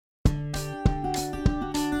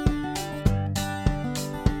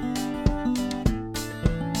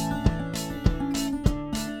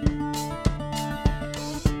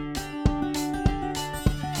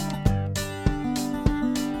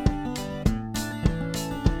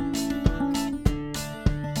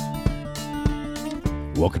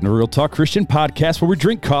Welcome to Real Talk Christian Podcast, where we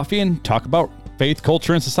drink coffee and talk about faith,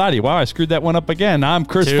 culture, and society. Wow, I screwed that one up again. I'm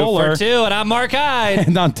Chris Fuller. 2 for 2, and I'm Mark Hyde.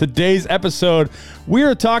 And on today's episode, we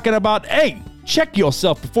are talking about, hey, check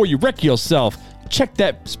yourself before you wreck yourself. Check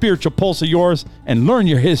that spiritual pulse of yours and learn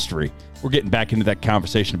your history. We're getting back into that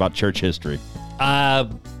conversation about church history. That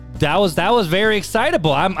was very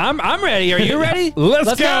excitable. I'm ready. Are you ready?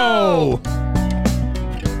 Let's go.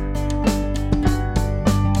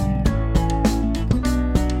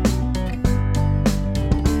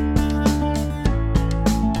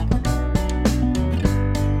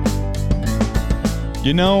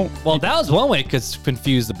 You know, well, that was one way to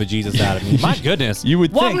confuse the bejesus out of me. My goodness. You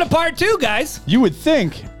would Welcome think, to part 2, guys. You would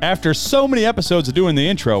think after so many episodes of doing the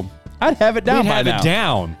intro, I'd have it down by now. It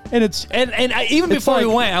down. And it's even before we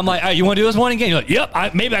went, I'm like, you want to do this one again? You're like,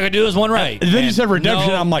 yep, maybe I could do this one right. And then you said redemption.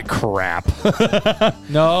 No. I'm like, crap.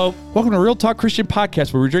 No. Welcome to Real Talk Christian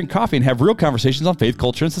Podcast, where we drink coffee and have real conversations on faith,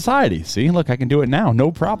 culture, and society. See, look, I can do it now.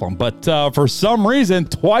 No problem. But for some reason,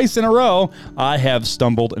 twice in a row, I have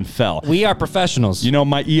stumbled and fell. We are professionals. You know,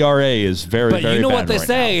 my ERA is very, very bad. But you know what they right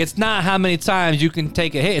say? now. It's not how many times you can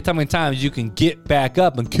take a hit. It's how many times you can get back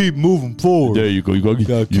up and keep moving forward. There you go. You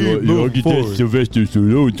gotta keep moving forward. Sylvester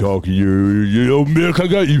Stallone talking. You know, Mick, I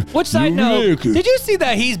got you. Which side note, did you see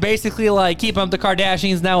that he's basically like keeping up the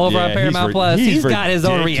Kardashians now over on Paramount Plus? He's got his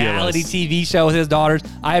own reality TV show with his daughters.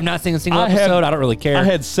 I have not seen a single episode. I don't really care. I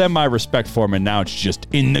had semi-respect for him, and now it's just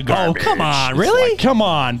in the garbage. Oh, come on. Really? Like, come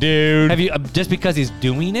on, dude. Have you, just because he's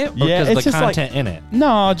doing it? Or because of the content in it?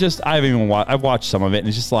 No, just, I've watched some of it, and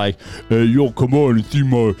it's just like, hey, yo, come on and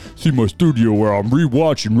see my studio where I'm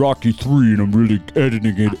rewatching Rocky 3, and I'm really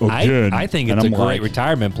editing it again. I think it's a great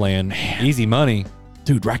retirement plan. Man. Easy money.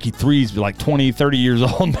 Dude, Rocky 3's like 20, 30 years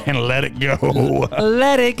old, man. Let it go.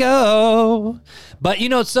 Let it go. But, you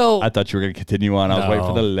know, so... I thought you were going to continue on. I was waiting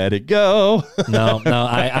for the let it go. No.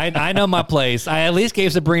 I know my place. I at least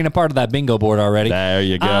gave Sabrina part of that bingo board already. There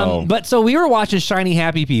you go. But so we were watching Shiny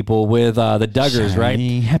Happy People with the Duggars, right?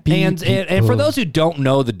 And for those who don't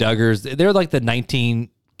know the Duggars, they're like the 19...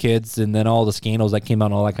 kids, and then all the scandals that came out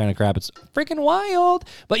and all that kind of crap. It's freaking wild.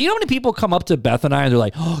 But you know how many people come up to Beth and I and they're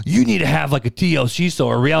like, oh, you need to have like a TLC show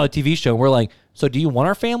or a reality TV show. And we're like, so do you want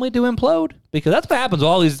our family to implode? Because that's what happens with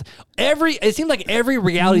all these, it seems like every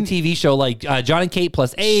reality TV show, like John and Kate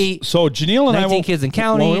plus 8. So Janelle and 19 kids and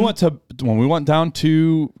counting. When we went down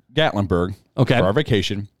to Gatlinburg for our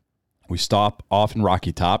vacation, we stopped off in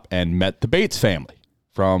Rocky Top and met the Bates family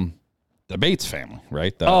from the Bates family,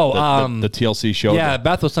 right? The TLC show. Yeah,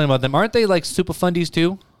 Beth was talking about them. Aren't they like super fundies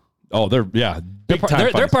too? Oh, they're they're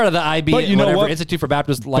part of the IB, but you know what? Institute for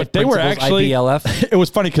Baptist Life but they were actually IBLF. It was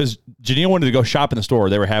funny because Janelle wanted to go shop in the store.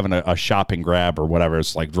 They were having a shopping grab or whatever.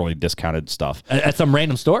 It's like really discounted stuff at some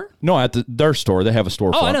random store. No, at their store. They have a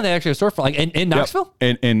store. Oh, I know they actually have a store for like in Knoxville.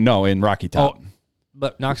 Yep. In Rocky Top. Oh.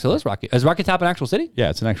 But Knoxville is Rocky. Is Rocky Top an actual city? Yeah,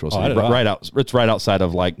 it's an actual city. It's right outside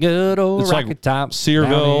of like good old it's Rocky like Top,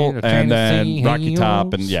 Searville, and then Rocky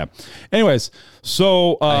Top, and yeah. Anyways,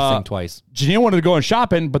 so I sing twice. Janelle wanted to go and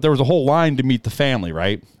shopping, but there was a whole line to meet the family,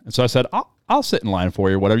 right? And so I said, I'll sit in line for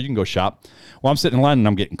you, whatever. You can go shop. Well, I'm sitting in line and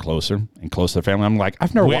I'm getting closer and closer to the family. I'm like,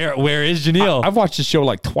 I've never. Where is Janelle? I've watched this show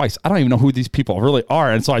like twice. I don't even know who these people really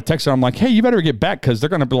are. And so I text her. I'm like, hey, you better get back because they're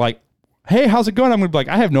gonna be like, hey, how's it going? I'm going to be like,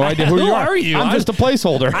 I have no idea who you are. Who are you? I'm just a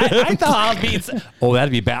placeholder. I thought I was meeting... Oh,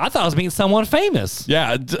 that'd be bad. I thought I was meeting someone famous.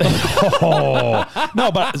 Yeah.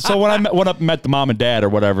 No, but so when I went up and met the mom and dad or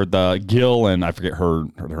whatever, the Gil and I forget her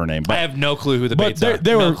name. But I have no clue who the Bates are.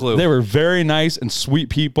 They were very nice and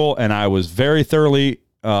sweet people, and I was very thoroughly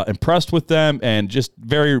impressed with them and just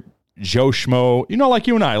very Joe Schmo. You know, like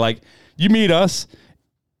you and I. Like, you meet us.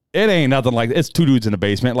 It ain't nothing like it's two dudes in the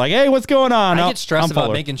basement. Like, hey, what's going on? I get stressed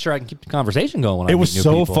about making sure I can keep the conversation going. When it was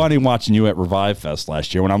so funny watching you at Revive Fest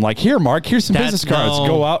last year when I'm like, here, Mark, here's some business cards.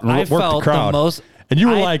 Go out and work the crowd. And you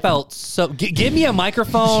were like, felt so. Give me a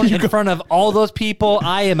microphone in front of all those people.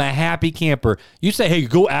 I am a happy camper. You say, hey,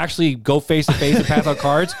 go face to face and pass out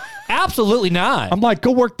cards. Absolutely not. I'm like,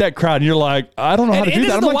 go work that crowd. And you're like, I don't know how to do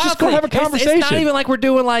that. I'm like, just go have a conversation. It's not even like we're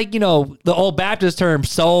doing like, you know, the old Baptist term,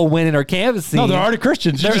 soul winning or canvassing. No, they're already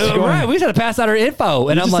Christians. Right. We just had to pass out our info.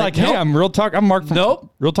 And I'm like, hey, I'm Real Talk. I'm Mark from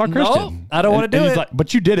Real Talk Christian. Nope, I don't want to do it. Like,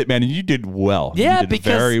 but you did it, man. And you did well. Yeah, you did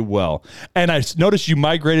very well. And I noticed you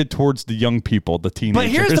migrated towards the young people, the teenagers. But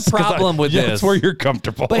here's the problem with this. That's where you're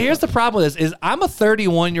comfortable. But here's the problem with this is I'm a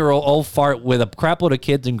 31-year-old old fart with a crap load of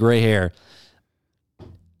kids and gray hair.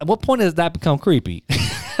 At what point does that become creepy?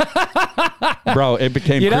 Bro, it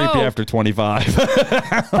became creepy after 25.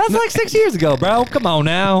 That's like 6 years ago, bro. Come on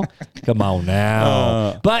now.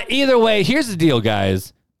 But either way, here's the deal,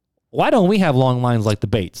 guys. Why don't we have long lines like the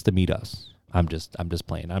Bates to meet us? I'm just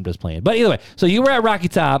playing. But either way, so you were at Rocky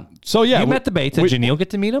Top. So yeah, you met the Bates. Did Janelle get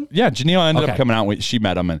to meet him? Yeah, Janelle ended up coming out. She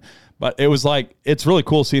met him, but it was like it's really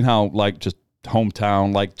cool seeing how like just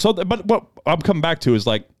hometown like so. But what I'm coming back to is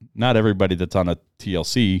like not everybody that's on a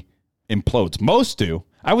TLC implodes. Most do.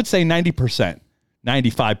 I would say 90%.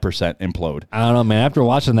 95% implode. I don't know, man. After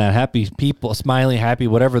watching that Happy People, Smiley, Happy,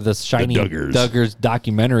 whatever this shiny Duggars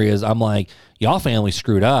documentary is, I'm like, y'all family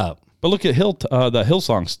screwed up. But look at the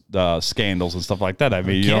Hillsong scandals and stuff like that. I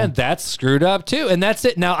mean, that's screwed up too. And that's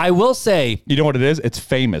it. Now, I will say, you know what it is? It's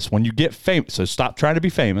famous. When you get famous, so stop trying to be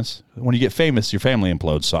famous. When you get famous, your family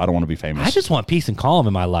implodes. So I don't want to be famous. I just want peace and calm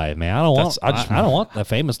in my life, man. I don't want the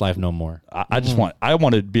famous life no more. I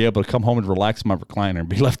want to be able to come home and relax in my recliner and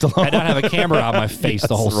be left alone. I don't have a camera on my face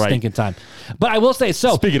the whole stinking time. But I will say,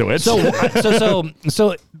 so speaking of which,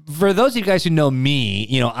 so for those of you guys who know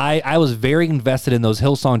me, I was very invested in those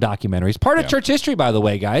Hillsong documentaries. Part of church history, by the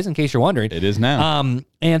way, guys, in case you're wondering. It is now.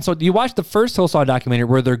 And so you watch the first Hillsong documentary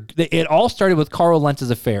where it all started with Carl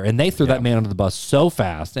Lentz's affair, and they threw that man under the bus so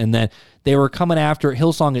fast, and then they were coming after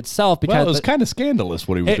Hillsong itself because it was kind of scandalous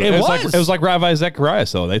what he was doing. It was like Ravi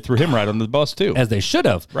Zacharias, though. They threw him right under the bus too, as they should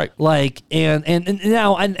have. Right. Like and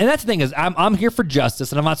now and that's the thing is I'm here for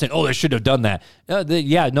justice, and I'm not saying they should have done that.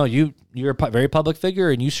 You're a very public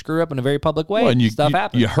figure, and you screw up in a very public way. Well, and stuff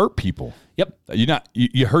happens. You hurt people. Yep.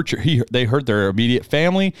 You hurt they hurt their immediate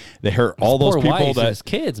family. They hurt all those people his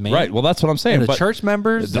kids, man. Right. Well, that's what I'm saying. And the church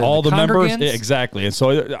members, all the members, exactly. And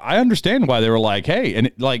so I understand why they were like, hey,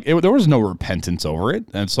 and there was no repentance over it,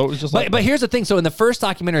 and so it was just like. But here's the thing. So in the first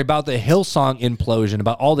documentary about the Hillsong implosion,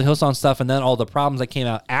 about all the Hillsong stuff, and then all the problems that came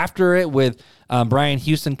out after it with Brian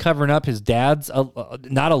Houston covering up his dad's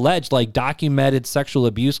not alleged, like documented sexual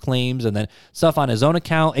abuse claims, and then stuff on his own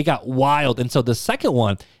account. It got wild. And so the second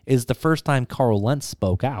one is the first time Carl Lentz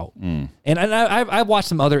spoke out. And I've watched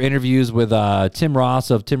some other interviews with Tim Ross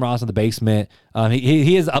of Tim Ross in the Basement.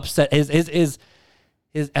 He is upset. His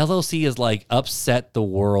LLC is like Upset the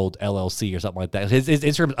World LLC or something like that. His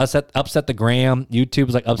Instagram upset the gram. YouTube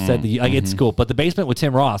is like upset it's cool. But the Basement with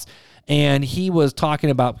Tim Ross. And he was talking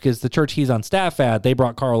about, because the church he's on staff at, they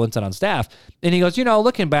brought Carl Lentz on staff. And he goes,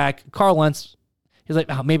 looking back, Carl Lentz, he's like,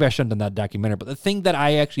 maybe I shouldn't have done that documentary. But the thing that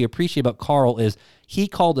I actually appreciate about Carl is he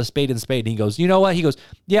called a spade. And he goes, you know what? He goes,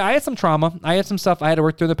 yeah, I had some trauma. I had some stuff I had to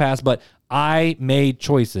work through in the past, but I made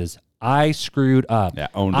choices. I screwed up. Yeah,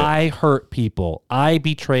 owned it. I hurt people. I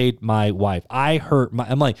betrayed my wife.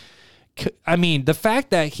 I'm like, I mean, the fact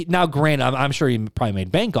that now, granted, I'm sure he probably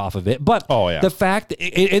made bank off of it, but the fact that,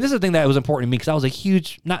 and this is the thing that was important to me, because I was a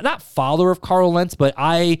huge, not follower of Carl Lentz, but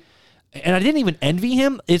I didn't even envy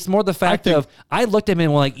him. It's more the fact I looked at him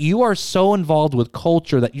and was like, you are so involved with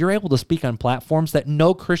culture that you're able to speak on platforms that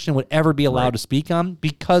no Christian would ever be allowed to speak on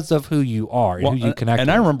because of who you are and who you connect with.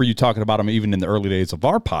 I remember you talking about him even in the early days of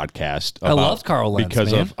our podcast. I loved Carl Lentz,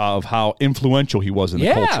 because of how influential he was in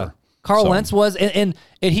the culture. Carl Lentz was, and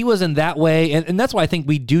he was in that way, and that's why I think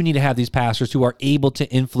we do need to have these pastors who are able to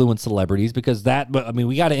influence celebrities, because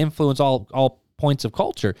we got to influence all points of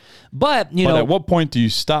culture. But at what point do you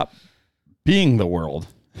stop being the world?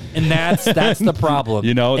 And that's the problem.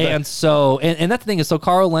 And so and that's the thing is, so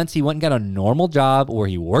Carl Lentz, he went and got a normal job where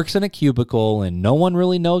he works in a cubicle and no one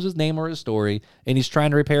really knows his name or his story, and he's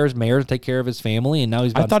trying to repair his marriage, take care of his family, and now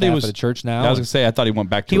he's on staff at a church now. I was gonna say, I thought he went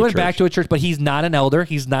back to a church, but he's not an elder,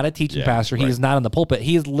 he's not a teaching pastor, he's not in the pulpit.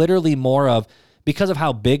 He's literally more of, because of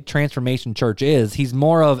how big Transformation Church is, he's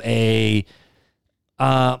more of a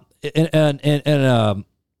I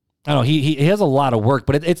don't know, he has a lot of work,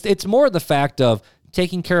 but it's more the fact of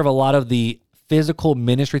taking care of a lot of the physical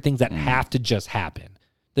ministry things that have to just happen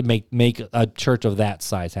to make a church of that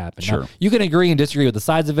size happen. Sure. Now, you can agree and disagree with the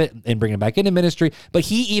size of it and bring it back into ministry, but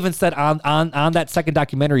he even said on that second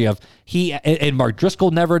documentary of and Mark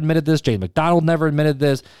Driscoll never admitted this, James McDonald never admitted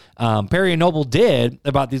this, Perry and Noble did,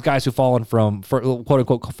 about these guys who quote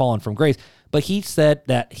unquote fallen from grace. But he said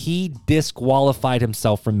that he disqualified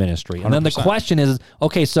himself from ministry. 100%. And then the question is,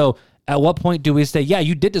 okay, so at what point do we say, yeah,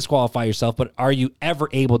 you did disqualify yourself, but are you ever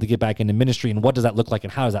able to get back into ministry? And what does that look like?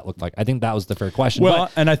 And how does that look like? I think that was the fair question.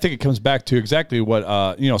 Well, and I think it comes back to exactly what,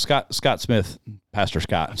 Scott Smith, Pastor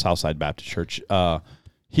Scott, Southside Baptist Church,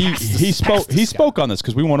 he spoke on this,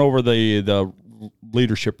 because we went over the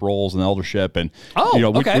leadership roles and eldership. And,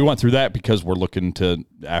 we went through that because we're looking to,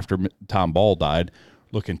 after Tom Ball died,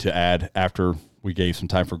 looking to add, after we gave some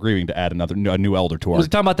time for grieving, to add a new elder to our. Was he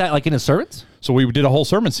talking about that like in his sermons? So we did a whole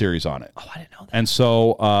sermon series on it. Oh, I didn't know that. And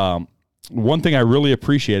so one thing I really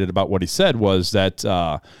appreciated about what he said was that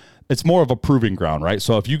it's more of a proving ground, right?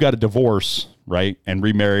 So if you got a divorce, right, and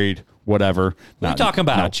remarried, whatever. Who you talking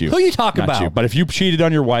about? Not you. Who you talking Not about? you. But if you cheated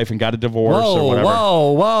on your wife and got a divorce or whatever.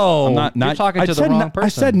 Whoa. I'm not, You're talking to the wrong person. I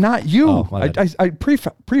said not you. Oh, my bad. I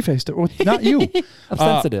prefaced it with not you. I'm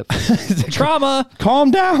sensitive. Trauma. Calm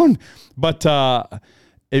down. But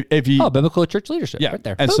if you... biblical church leadership. Yeah. Right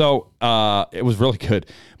there. And so it was really good.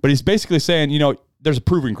 But he's basically saying, there's a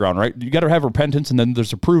proving ground, right? You got to have repentance, and then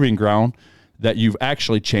there's a proving ground that you've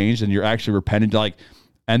actually changed and you're actually repentant.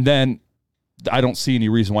 And then I don't see any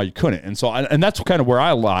reason why you couldn't. And so, and that's kind of where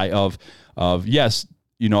I lie of yes,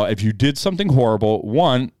 if you did something horrible,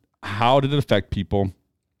 one, how did it affect people?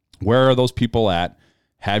 Where are those people at?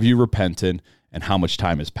 Have you repented? And how much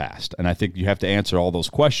time has passed? And I think you have to answer all those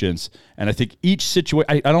questions. And I think each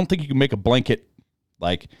situation, I don't think you can make a blanket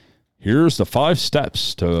like, here's the 5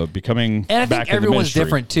 steps to becoming. And I think everyone's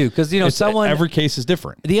different too, because every case is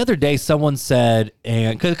different. The other day, someone said,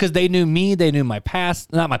 and because they knew me, they knew my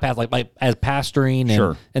past, not my past, like as pastoring, and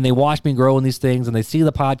Sure. and they watched me grow in these things, and they see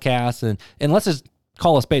the podcast, and let's just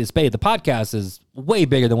call a spade a spade. The podcast is way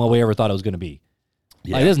bigger than what we ever thought it was going to be.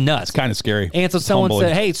 Yeah. Like, it is nuts. It's kind of scary. And so It's someone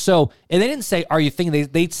humbling. said, hey, and they didn't say, are you thinking,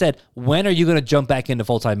 they said, when are you going to jump back into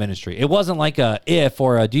full-time ministry? It wasn't like a if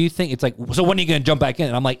or a do you think, it's like, so when are you going to jump back in?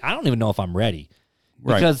 And I'm like, I don't even know if I'm ready.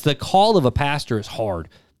 Right. Because the call of a pastor is hard.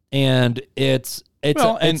 And it's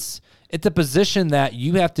a position that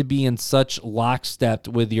you have to be in such lockstep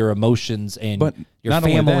with your emotions and But your not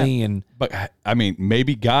only family. that, but I mean,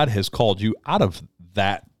 maybe God has called you out of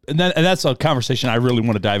that. And that's a conversation I really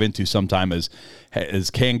want to dive into sometime is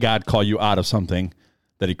can God call you out of something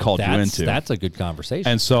that he called you into? That's a good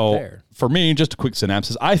conversation. And so Fair. for me, just a quick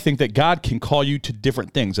synopsis, I think that God can call you to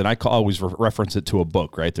different things. And I always reference it to a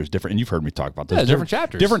book, right? There's different, and you've heard me talk about this. Yeah, different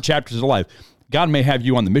chapters. Different chapters of life. God may have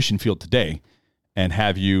you on the mission field today and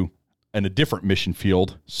have you in a different mission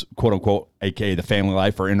field, quote unquote, aka the family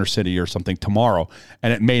life or inner city or something tomorrow,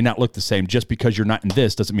 and it may not look the same. Just because you're not in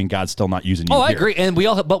this doesn't mean God's still not using you. I agree, and we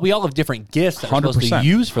all have different gifts that we're supposed to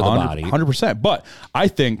use for the body. 100%. But I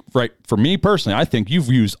think, right, for me personally, I think you've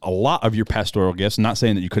used a lot of your pastoral gifts. I'm not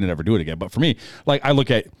saying that you couldn't ever do it again, but for me, like I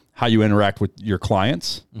look at how you interact with your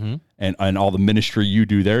clients and all the ministry you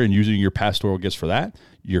do there, and using your pastoral gifts for that.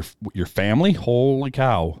 Your family, holy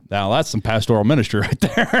cow! Now that's some pastoral ministry right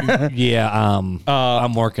there. Yeah,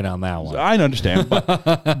 I'm working on that one. I understand,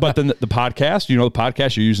 but then the podcast, the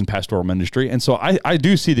podcast you're using pastoral ministry, and so I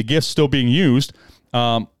do see the gifts still being used,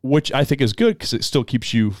 which I think is good because it still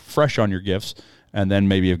keeps you fresh on your gifts. And then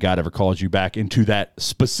maybe if God ever calls you back into that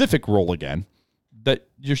specific role again, that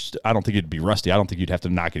I don't think you'd be rusty. I don't think you'd have to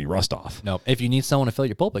knock any rust off. No, if you need someone to fill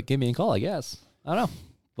your pulpit, give me a call. I guess I don't know.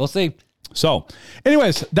 We'll see. So,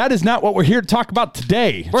 anyways, that is not what we're here to talk about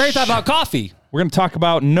today. We're here to talk about coffee. We're going to talk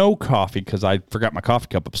about no coffee because I forgot my coffee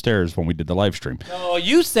cup upstairs when we did the live stream. Oh,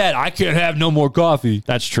 you said I can't have no more coffee.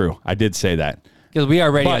 That's true. I did say that. Because we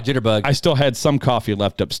already got jitterbug. I still had some coffee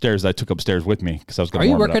left upstairs that I took upstairs with me because I was going to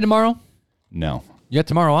warm it up. Are you working tomorrow? No. You got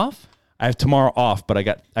tomorrow off? I have tomorrow off, but I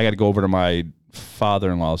got to go over to my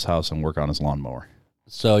father-in-law's house and work on his lawnmower.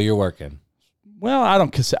 So you're working. Well, I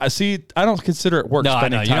don't consider it work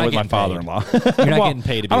spending time with my father-in-law. You're not getting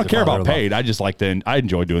paid to be I don't care about father-in-law. paid. I just I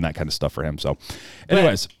enjoy doing that kind of stuff for him. So,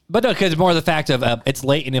 anyways. But no, because more the fact of it's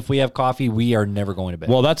late, and if we have coffee, we are never going to bed.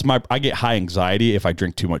 Well, I get high anxiety if I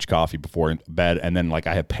drink too much coffee before bed, and then I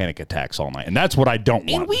have panic attacks all night, and that's what I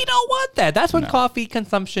don't want. And we don't want that. That's when coffee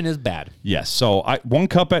consumption is bad. Yes. So 1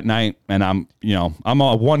 cup at night, and I'm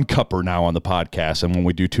a 1 cupper now on the podcast, and when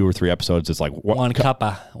we do 2 or 3 episodes, it's like one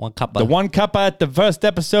cuppa. The 1 cuppa at the first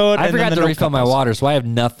episode. I forgot to refill my water, so I have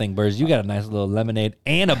nothing. Whereas you got a nice little lemonade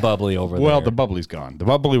and a bubbly over there. Well, the bubbly's gone. The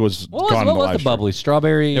bubbly was gone. What was the bubbly?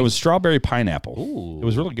 Strawberry. It was strawberry pineapple. Ooh. It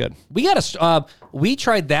was really good. We got we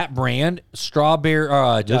tried that brand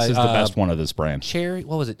strawberry. This is the best one of this brand. Cherry.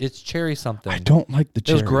 What was it? It's cherry something. I don't like the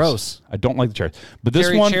cherries. It was gross. I don't like the cherries. But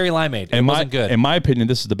this one, cherry limeade. It wasn't good. In my opinion,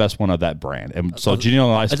 this is the best one of that brand. And so Genio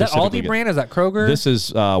and I is that Aldi brand? Is that Kroger? This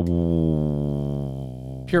is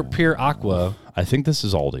Pure Aqua. I think this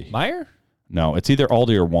is Aldi. Meijer? No, it's either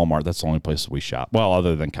Aldi or Walmart. That's the only place we shop. Well,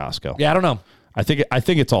 other than Costco. Yeah, I don't know. I think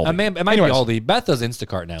it's Aldi. It might be Aldi. Beth does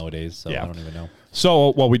Instacart nowadays, so I don't even know.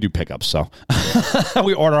 So, we do pickups. So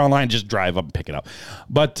we order online, just drive up and pick it up.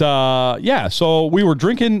 But so we were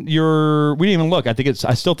drinking we didn't even look. I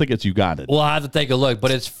still think it's Ugandan. We'll have to take a look,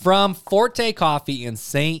 but it's from Forte Coffee in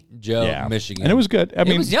St. Joe, Michigan. And it was good. I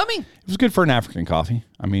mean, it was yummy. It was good for an African coffee.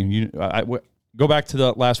 I mean, go back to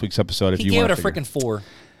the last week's episode if you want. He gave it a freaking 4.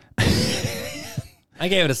 I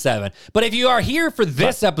gave it a 7. But if you are here for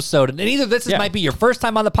this episode, and either this might be your first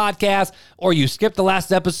time on the podcast or you skipped the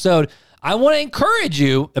last episode, I want to encourage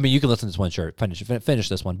you. I mean, you can listen to this one, sure, finish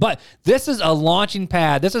this one. But this is a launching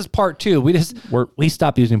pad. This is part 2. We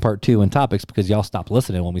stopped using part 2 in topics because y'all stopped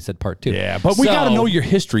listening when we said part 2. Yeah, but we got to know your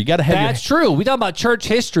history. You got to have That's true. We talk about church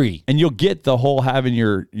history. And you'll get the whole having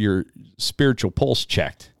your spiritual pulse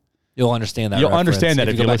checked. You'll understand that. You'll understand that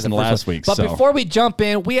if you listen to last week. But before we jump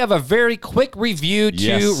in, we have a very quick review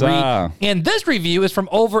to read. And this review is from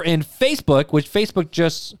over in Facebook, which Facebook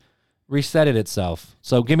just resetted itself.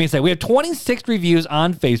 So give me a second. We have 26 reviews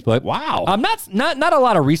on Facebook. Wow. Not a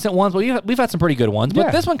lot of recent ones, but we've had some pretty good ones.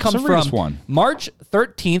 But this one comes from March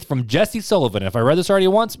 13th from Jesse Sullivan. If I read this already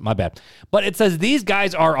once, my bad. But it says, these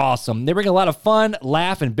guys are awesome. They bring a lot of fun,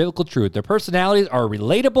 laugh, and biblical truth. Their personalities are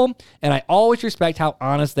relatable, and I always respect how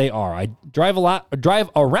honest they are. I drive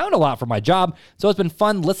around a lot for my job, so it's been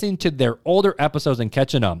fun listening to their older episodes and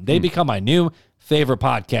catching up. They become my new favorite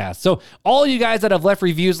podcast. So all you guys that have left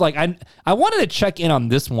reviews, like I wanted to check in on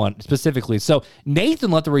this one specifically. So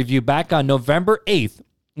Nathan left the review back on November 8th,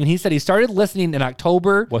 and he said he started listening in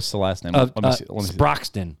October. What's the last name? Let me see.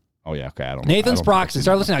 Sproxton. Oh yeah, okay. Nathan Sproxton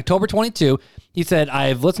started listening October 22. He said,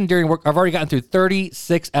 I've listened during work. I've already gotten through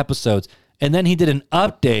 36 episodes. And then he did an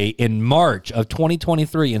update in March of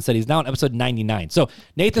 2023 and said he's now on episode 99. So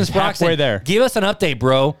Nathan Sproxton, halfway there. Give us an update,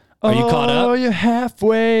 bro. Are you caught up? Oh, you're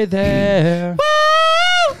halfway there.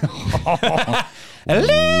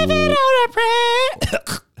 Living on a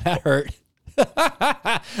prayer. That hurt.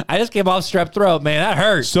 I just came off strep throat, man. That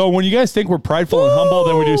hurt. So when you guys think we're prideful and humble,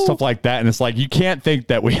 then we do stuff like that. And it's like, you can't think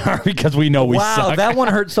that we are because we know we suck. Wow, that one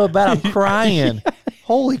hurt so bad I'm crying.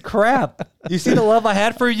 Holy crap. You see the love I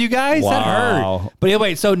had for you guys? Wow. That hurt. But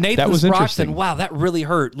anyway, so Nathan Sproxton, wow, that really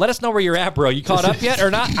hurt. Let us know where you're at, bro. You caught up yet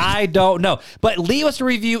or not? I don't know. But leave us a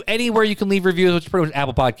review anywhere you can leave reviews, which is pretty much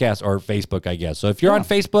Apple Podcasts or Facebook, I guess. So if you're on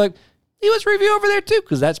Facebook, leave us a review over there too,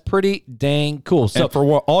 because that's pretty dang cool. So and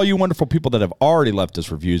for all you wonderful people that have already left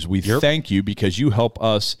us reviews, we thank you because you help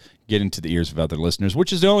us get into the ears of other listeners,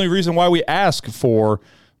 which is the only reason why we ask for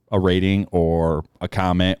a rating or a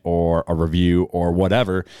comment or a review or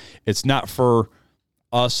whatever. It's not for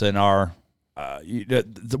us and our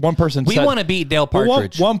the one person we want to beat Dale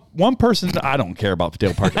Partridge. One person, I don't care about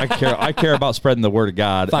Dale Partridge. I care about spreading the word of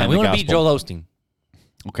God. Fine, we want to beat Joel Osteen.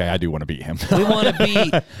 Okay, I do want to beat him. We want to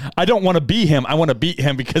beat... I don't want to beat him. I want to beat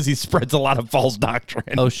him because he spreads a lot of false doctrine.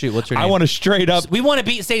 Oh, shoot. What's your name? I want to straight up... We want to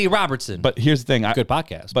beat Sadie Robertson. But here's the thing. Good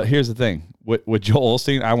podcast. But here's the thing. With Joel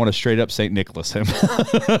Osteen, I want to straight up St. Nicholas him.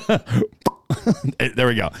 There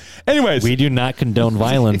we go. Anyways. We do not condone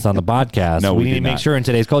violence on the podcast. No, we need to not. make sure in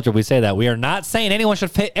today's culture we say that. We are not saying anyone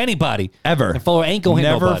should hit anybody. Ever. And follow ankle hit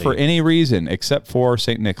Never nobody. for any reason except for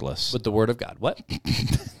St. Nicholas. With the word of God. What?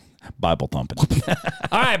 Bible thumping.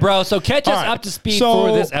 All right, bro. So catch us up to speed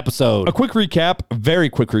for this episode. A quick recap, very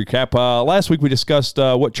quick recap. Last week we discussed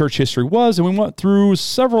what church history was, and we went through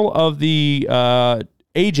several of the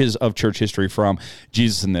ages of church history, from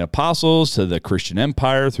Jesus and the Apostles to the Christian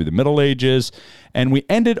Empire through the Middle Ages, and we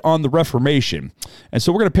ended on the Reformation. And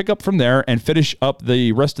so we're going to pick up from there and finish up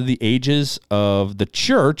the rest of the ages of the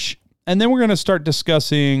church. And then we're going to start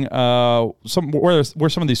discussing where some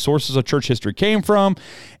of these sources of church history came from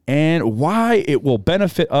and why it will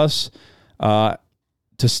benefit us to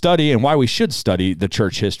study and why we should study the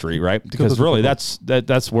church history, right? Because really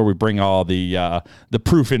that's where we bring all the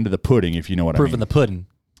proof into the pudding, if you know what I mean. Proof in the pudding.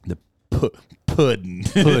 The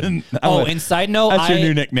pudding. Oh, and side note, that's your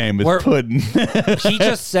new nickname is Pudding. He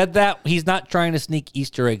just said that. He's not trying to sneak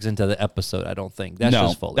Easter eggs into the episode, I don't think. That's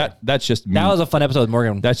just full. That's just mean. That was a fun episode with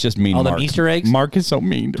Morgan. That's just mean, all Mark. Them Easter eggs? Mark is so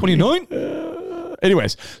mean. 29?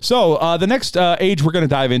 Anyways, so the next age we're going to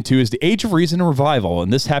dive into is the Age of Reason and Revival,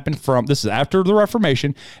 and this is after the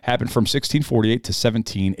Reformation, happened from 1648 to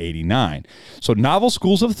 1789. So novel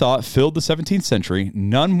schools of thought filled the 17th century,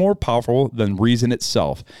 none more powerful than reason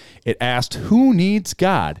itself. It asked, who needs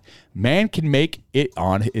God? Man can make it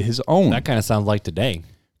on his own. That kind of sounds like today.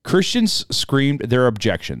 Christians screamed their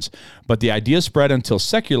objections, but the idea spread until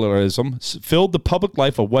secularism filled the public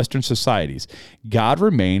life of Western societies. God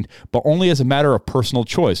remained, but only as a matter of personal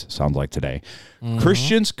choice, sounds like today. Mm-hmm.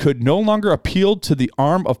 Christians could no longer appeal to the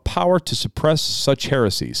arm of power to suppress such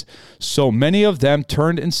heresies. So many of them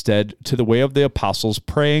turned instead to the way of the apostles,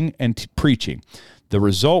 praying and preaching. The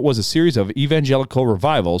result was a series of evangelical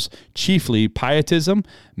revivals, chiefly Pietism,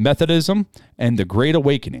 Methodism, and the Great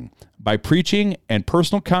Awakening. By preaching and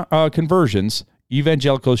personal conversions,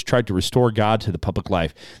 evangelicals tried to restore God to the public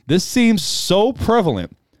life. This seems so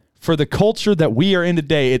prevalent for the culture that we are in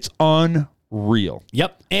today. It's unreal.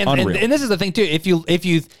 Yep. And this is the thing, too. If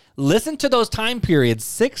you listen to those time periods,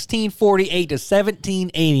 1648 to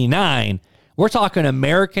 1789, We're talking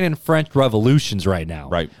American and French revolutions right now.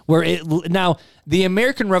 Right. Now, the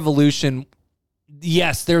American Revolution,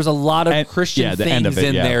 yes, there's a lot of Christian things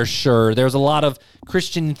in there, sure. There's a lot of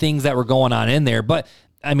Christian things that were going on in there, but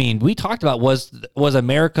I mean, we talked about was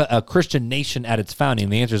America a Christian nation at its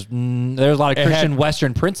founding? The answer is there's a lot of Christian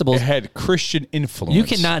Western principles. It had Christian influence. You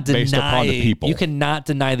cannot deny based upon the people. You cannot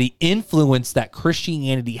deny the influence that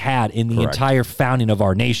Christianity had in the entire founding of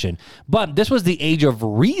our nation. But this was the age of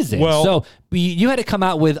reason. Well, so you had to come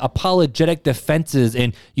out with apologetic defenses,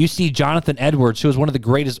 and you see Jonathan Edwards, who was one of the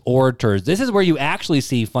greatest orators. This is where you actually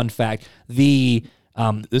see, fun fact, the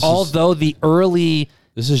early.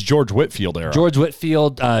 This is George Whitefield era. George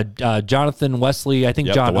Whitefield, Jonathan Wesley. I think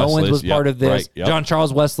John Owens was part of this. Right, John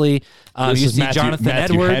Charles Wesley. You see Jonathan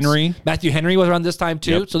Edwards. Henry. Matthew Henry was around this time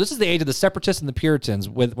too. So this is the age of the separatists and the Puritans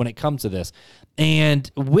when it comes to this.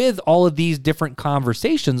 And with all of these different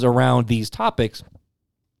conversations around these topics,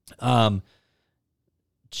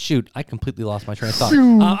 shoot, I completely lost my train of thought.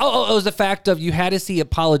 It was the fact of you had to see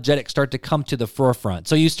apologetics start to come to the forefront.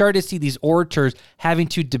 So you started to see these orators having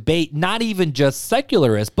to debate not even just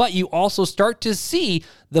secularists, but you also start to see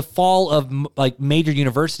the fall of like major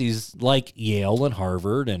universities like Yale and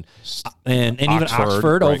Harvard and even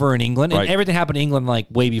Oxford over in England. And everything happened in England like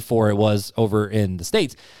way before it was over in the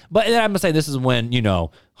States. But then I'm going to say this is when,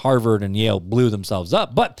 Harvard and Yale blew themselves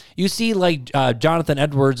up. But you see like Jonathan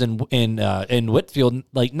Edwards and Whitefield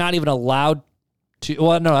like not even allowed to.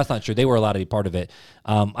 Well, no, that's not true. They were allowed to be part of it.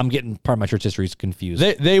 I'm getting part of my church history is confused.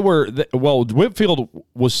 Whitefield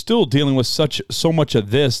was still dealing with so much of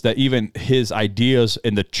this that even his ideas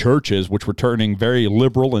in the churches, which were turning very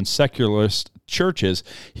liberal and secularist churches,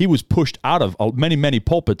 he was pushed out of many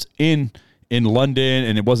pulpits in London,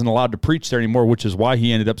 and it wasn't allowed to preach there anymore, which is why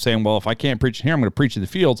he ended up saying, well, if I can't preach here, I'm going to preach in the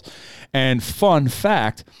fields. And fun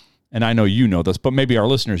fact, and I know you know this, but maybe our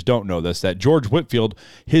listeners don't know this, that George Whitefield,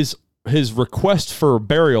 his request for a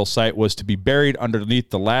burial site was to be buried underneath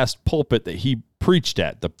the last pulpit that he preached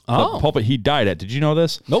at, the pulpit he died at. Did you know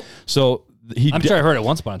this? Nope. So I'm sure I heard it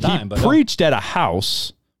once upon a time. He preached at a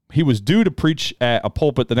house. He was due to preach at a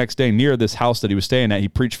pulpit the next day near this house that he was staying at. He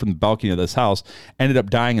preached from the balcony of this house, ended up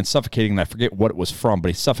dying and suffocating, and I forget what it was from, but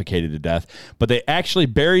he suffocated to death. But they actually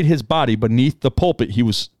buried his body beneath the pulpit he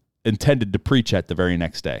was intended to preach at the very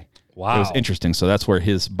next day. Wow. It was interesting. So that's where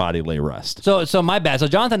his body lay rest. So my bad. So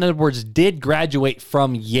Jonathan Edwards did graduate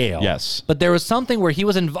from Yale. Yes. But there was something where he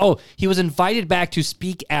was invited back to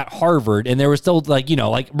speak at Harvard, and there was still like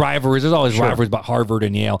rivalries. There's always rivalries about Harvard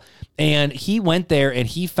and Yale. And he went there and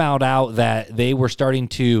he found out that they were starting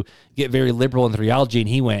to get very liberal in theology, and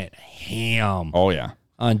he went ham. Oh yeah.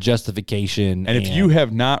 On justification. And if you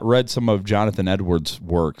have not read some of Jonathan Edwards'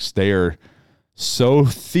 works, they are so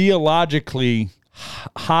theologically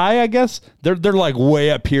high, I guess. They're like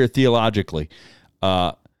way up here theologically.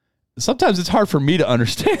 Sometimes it's hard for me to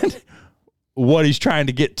understand what he's trying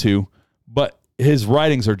to get to, but his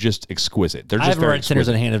writings are just exquisite. They're just I haven't read Sinners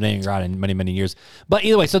and the Hand of Naming God in many years. But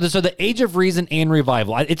either way, so the Age of Reason and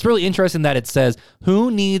Revival, it's really interesting that it says,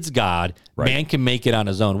 who needs God? Man can make it on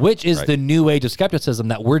his own, which is the new age of skepticism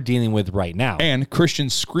that we're dealing with right now. And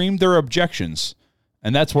Christians screamed their objections.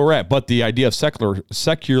 And that's where we're at. But the idea of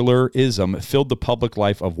secularism filled the public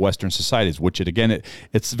life of Western societies, which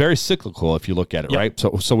it's very cyclical if you look at it, right?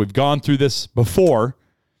 So we've gone through this before,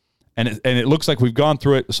 and it looks like we've gone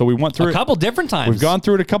through it. So we went through it a couple different times. We've gone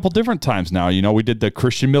through it a couple different times now. We did the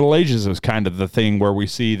Christian Middle Ages was kind of the thing where we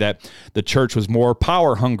see that the church was more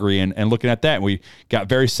power hungry and looking at that. And we got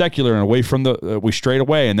very secular and away from we strayed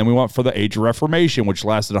away. And then we went for the Age of Reformation, which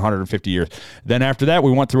lasted 150 years. Then after that,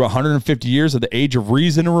 we went through 150 years of the Age of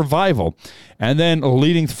Reason and Revival. And then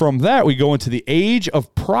leading from that, we go into the Age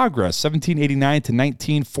of Progress, 1789 to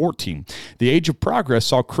 1914. The Age of Progress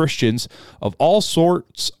saw Christians of all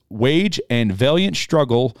sorts wage and valiant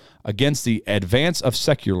struggle against the advance of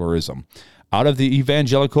secularism. Out of the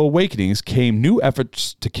evangelical awakenings came new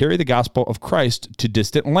efforts to carry the gospel of Christ to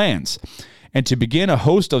distant lands and to begin a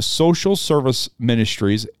host of social service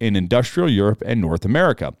ministries in industrial Europe and North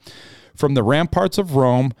America. From the ramparts of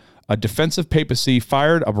Rome, a defensive papacy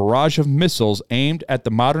fired a barrage of missiles aimed at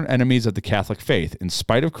the modern enemies of the Catholic faith. In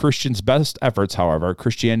spite of Christians' best efforts, however,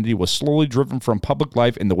 Christianity was slowly driven from public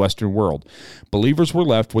life in the Western world. Believers were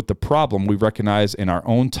left with the problem we recognize in our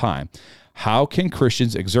own time. How can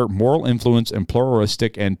Christians exert moral influence in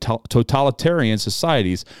pluralistic and totalitarian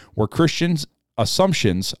societies where Christians'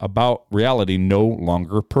 assumptions about reality no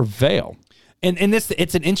longer prevail? And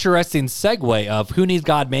it's an interesting segue of who needs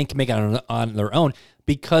God, man can make it on their own,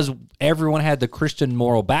 because everyone had the Christian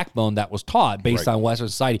moral backbone that was taught based on Western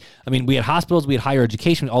society. I mean, we had hospitals, we had higher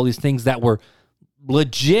education, all these things that were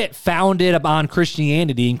legit founded upon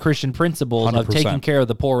Christianity and Christian principles of 100%. taking care of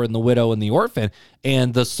the poor and the widow and the orphan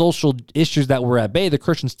and the social issues that were at bay. The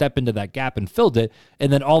Christians stepped into that gap and filled it.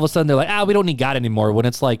 And then all of a sudden they're like, we don't need God anymore. When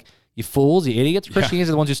it's like, you fools, you idiots. Christians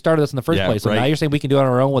are the ones who started this in the first place. So now you're saying we can do it on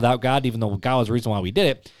our own without God, even though God was the reason why we did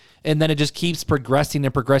it. And then it just keeps progressing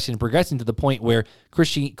and progressing and progressing to the point where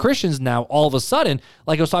Christians now, all of a sudden,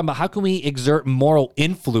 like I was talking about, how can we exert moral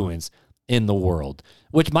influence in the world?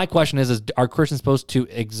 Which my question is are Christians supposed to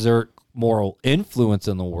exert moral influence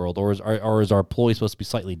in the world, or is our ploy supposed to be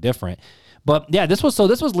slightly different? But yeah, this was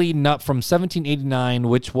leading up from 1789,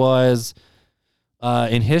 which was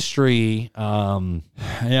in history. I'm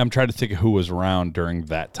trying to think of who was around during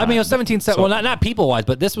that time. I mean, it was 1770. Well, not people wise,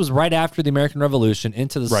 but this was right after the American Revolution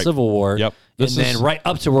into the Civil War. Yep. Then right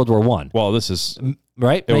up to World War I. Well, this is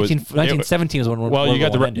right. 1917 is when World War I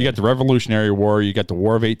ended. You got the Revolutionary War, you got the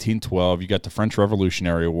War of 1812, you got the French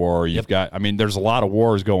Revolutionary War. You've got, I mean, there's a lot of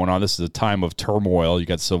wars going on. This is a time of turmoil. You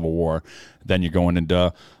got Civil War, then you're going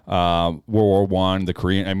into World War I, the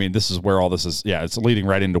Korean. I mean, this is where all this is. Yeah, it's leading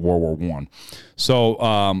right into World War I.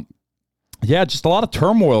 So, just a lot of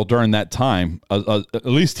turmoil during that time, at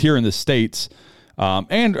least here in the States.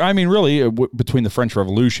 And I mean, really, between the French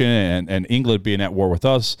Revolution and England being at war with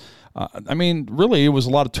us, I mean, really, it was a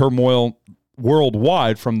lot of turmoil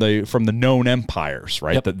worldwide from the known empires,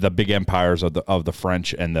 right? Yep. The big empires of the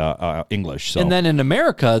French and the English. So. And then in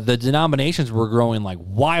America, the denominations were growing like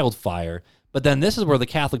wildfire. But then this is where the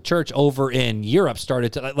Catholic Church over in Europe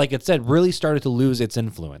started to, like it said, really started to lose its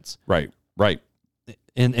influence. Right.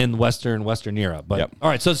 In Western Europe. But all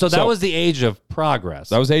right, so that was the age of progress.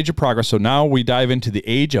 That was the age of progress. So now we dive into the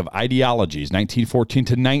age of ideologies, 1914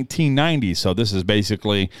 to 1990. So this is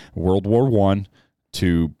basically World War I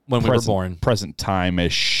to when we were born. Present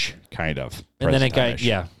time-ish, kind of. And then it got,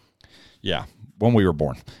 Yeah, when we were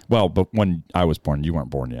born. Well, but when I was born, you weren't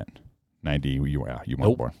born yet. 90, you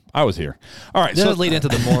weren't born. I was here. All right. Then it lead into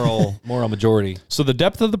the moral majority. So the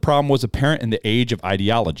depth of the problem was apparent in the age of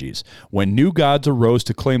ideologies, when new gods arose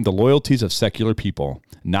to claim the loyalties of secular people.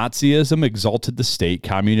 Nazism exalted the state,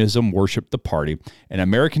 communism worshipped the party, and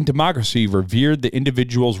American democracy revered the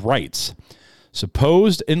individual's rights.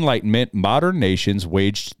 Supposed enlightenment, modern nations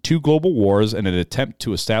waged 2 global wars in an attempt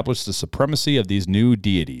to establish the supremacy of these new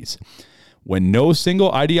deities. When no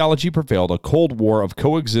single ideology prevailed, a Cold War of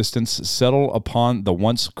coexistence settled upon the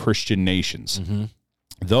once Christian nations. Mm-hmm.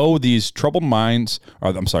 Though these troubled times,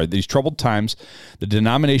 the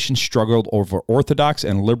denominations struggled over orthodox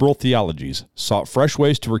and liberal theologies, sought fresh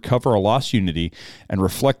ways to recover a lost unity, and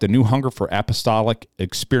reflect a new hunger for apostolic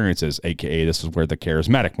experiences, aka this is where the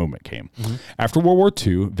charismatic movement came. Mm-hmm. After World War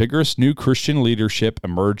II, vigorous new Christian leadership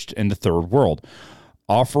emerged in the Third World,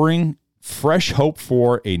 offering fresh hope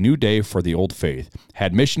for a new day for the old faith.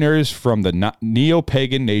 Had missionaries from the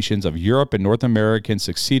neo-pagan nations of Europe and North America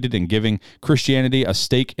succeeded in giving Christianity a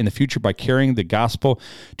stake in the future by carrying the gospel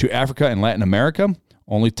to Africa and Latin America?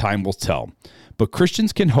 Only time will tell. But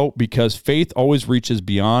Christians can hope because faith always reaches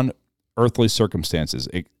beyond earthly circumstances.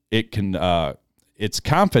 Its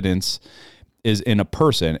confidence is in a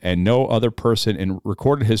person, and no other person in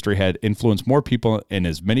recorded history had influenced more people in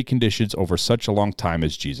as many conditions over such a long time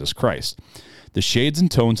as Jesus Christ. The shades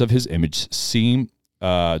and tones of his image seem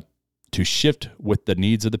to shift with the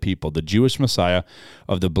needs of the people. The Jewish Messiah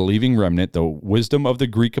of the believing remnant, the wisdom of the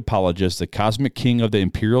Greek apologists, the cosmic king of the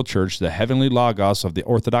imperial church, the heavenly Logos of the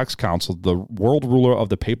Orthodox Council, the world ruler of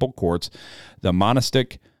the papal courts, the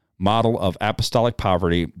monastic model of apostolic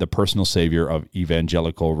poverty, the personal savior of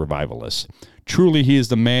evangelical revivalists. Truly, he is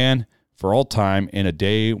the man for all time in a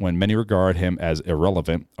day when many regard him as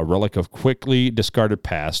irrelevant, a relic of quickly discarded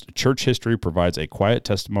past. Church history provides a quiet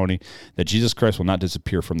testimony that Jesus Christ will not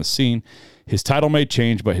disappear from the scene. His title may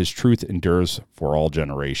change, but his truth endures for all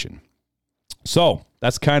generation. So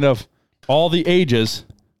that's kind of all the ages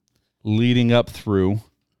leading up through.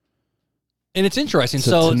 And it's interesting.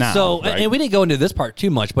 Right? And we didn't go into this part too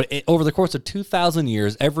much, but over the course of 2,000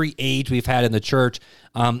 years, every age we've had in the church,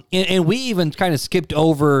 and we even kind of skipped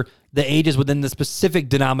over the ages within the specific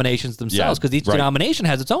denominations themselves, because each denomination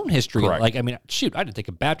has its own history. Correct. Like, I mean, shoot, I didn't take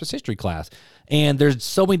a Baptist history class. And there's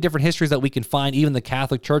so many different histories that we can find, even the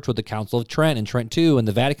Catholic Church with the Council of Trent and Trent II and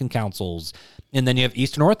the Vatican Councils. And then you have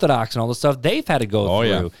Eastern Orthodox and all the stuff they've had to go through.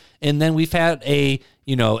 Yeah. And then we've had a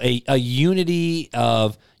unity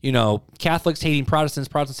of, Catholics hating Protestants,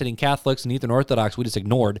 Protestants hating Catholics, and Eastern Orthodox we just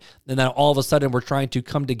ignored. And then all of a sudden we're trying to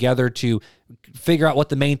come together to figure out what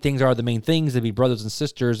the main things are, to be brothers and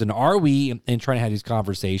sisters. And are we, and trying to have these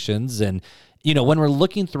conversations. And, when we're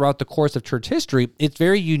looking throughout the course of church history, it's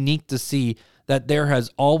very unique to see that there has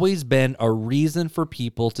always been a reason for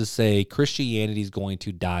people to say Christianity is going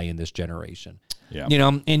to die in this generation. Yeah. You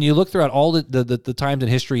know, and you look throughout all the times in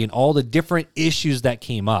history and all the different issues that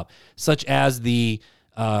came up, such as the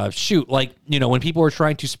like, you know, when people were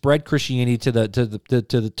trying to spread Christianity to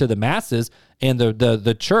the masses, and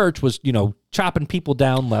the church was, you know, chopping people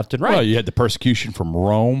down left and right. Well, you had the persecution from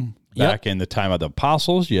Rome back in the time of the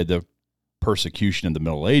apostles. You had the persecution in the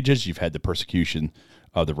Middle Ages. You've had the persecution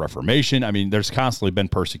of the Reformation. I mean, there's constantly been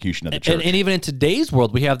persecution of the church. And even in today's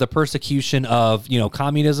world, we have the persecution of, you know,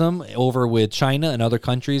 communism over with China and other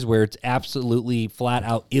countries where it's absolutely flat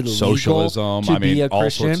out illegal. Socialism, to be a all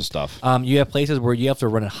Christian. sorts of stuff. You have places where you have to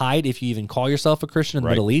run and hide if you even call yourself a Christian in the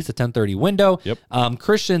Right. Middle East, a 1030 window. Yep.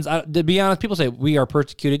 Christians, to be honest, people say we are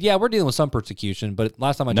persecuted. Yeah, we're dealing with some persecution, but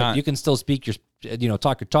last time I checked, you can still speak your, you know,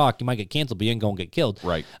 talk your talk. You might get canceled, but you ain't going to get killed.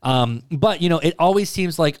 Right. But, you know, it always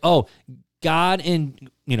seems like, oh, God and,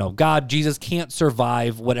 you know, God, Jesus can't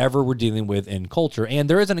survive whatever we're dealing with in culture. And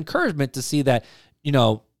there is an encouragement to see that, you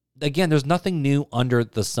know, again, there's nothing new under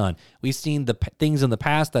the sun. We've seen the things in the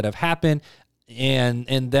past that have happened,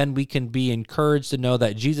 and then we can be encouraged to know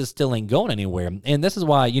that Jesus still ain't going anywhere. And this is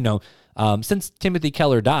why, you know, since Timothy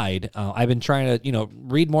Keller died, I've been trying to, you know,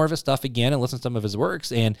 read more of his stuff again and listen to some of his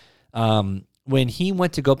works. And when he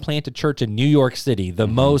went to go plant a church in New York City, the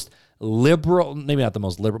most liberal, maybe not the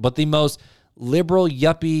most liberal, but the most liberal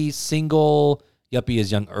yuppie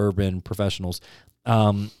is young urban professionals.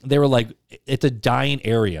 They were like, it's a dying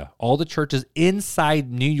area. All the churches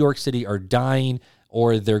inside New York City are dying,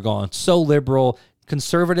 or they're gone. So liberal,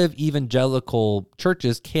 conservative evangelical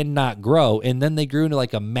churches cannot grow. And then they grew into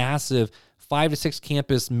like a massive 5 to 6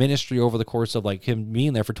 campus ministry over the course of like him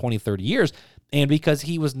being there for 20, 30 years. And because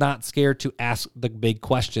he was not scared to ask the big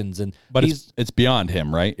questions. But it's beyond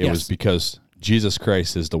him, right? It was because Jesus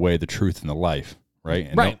Christ is the way, the truth, and the life, right?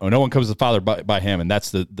 And right. No one comes to the Father by him, and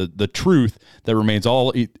that's the truth that remains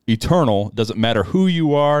all eternal. Doesn't matter who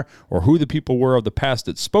you are or who the people were of the past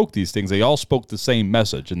that spoke these things. They all spoke the same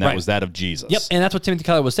message, and that was that of Jesus. Yep, and that's what Timothy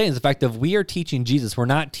Keller was saying, is the fact that we are teaching Jesus. We're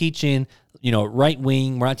not teaching, you know, right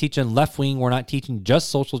wing. We're not teaching left wing. We're not teaching just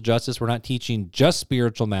social justice. We're not teaching just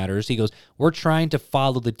spiritual matters. He goes, we're trying to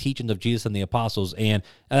follow the teachings of Jesus and the apostles, and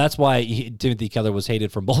that's why Timothy Keller was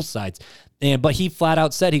hated from both sides. But he flat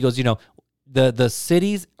out said, he goes, you know, the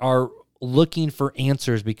cities are looking for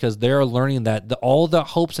answers because they're learning that all the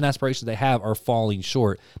hopes and aspirations they have are falling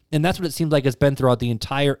short. And that's what it seems like it's been throughout the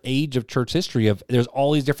entire age of church history. Of there's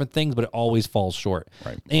all these different things, but it always falls short.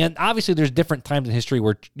 Right. And obviously there's different times in history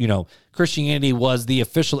where, you know, Christianity was the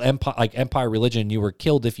official empire religion. You were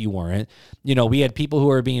killed if you weren't. You know, we had people who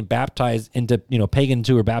are being baptized into, you know, pagans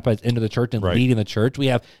who were baptized into the church and leading the church. We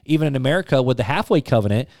have, even in America, with the halfway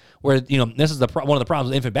covenant, where, you know, this is one of the problems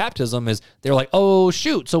with infant baptism, is they're like, oh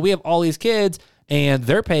shoot, so we have all these kids and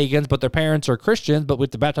they're pagans, but their parents are Christians, but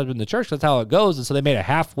with the baptism in the church, that's how it goes. And so they made a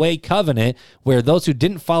halfway covenant where those who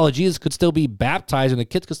didn't follow Jesus could still be baptized, and the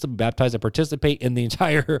kids could still be baptized and participate in the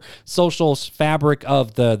entire social fabric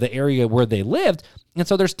of the area where they lived. And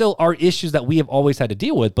so there still are issues that we have always had to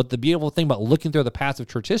deal with. But the beautiful thing about looking through the past of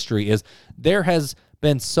church history is there has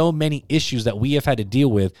been so many issues that we have had to deal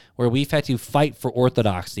with where we've had to fight for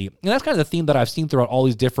orthodoxy. And that's kind of the theme that I've seen throughout all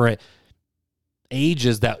these different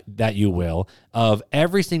ages, that you will, of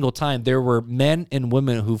every single time there were men and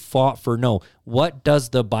women who fought for, no, what does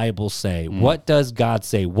the Bible say? What does God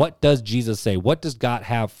say? What does Jesus say? What does God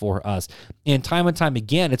have for us? And time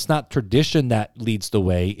again, it's not tradition that leads the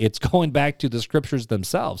way. It's going back to the scriptures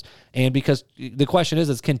themselves. And because the question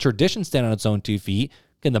is can tradition stand on its own 2 feet?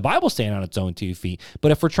 Can the Bible stand on its own 2 feet?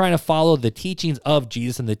 But if we're trying to follow the teachings of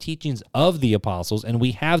Jesus and the teachings of the apostles, and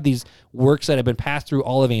we have these works that have been passed through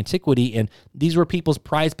all of antiquity, and these were people's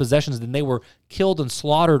prized possessions, and they were killed and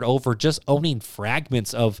slaughtered over just owning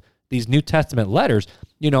fragments of these New Testament letters,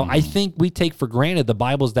 you know, I think we take for granted the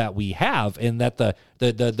Bibles that we have, and that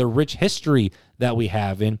the rich history that we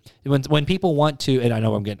have. And when people want to, and I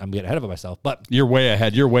know I'm getting ahead of myself, but you're way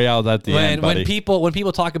ahead. You're way out at the end, buddy. When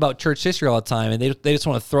people talk about church history all the time, and they just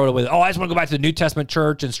want to throw it away. Oh, I just want to go back to the New Testament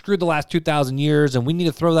church and screw the last 2,000 years, and we need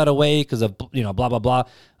to throw that away because of, you know, blah blah blah.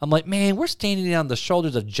 I'm like, man, we're standing on the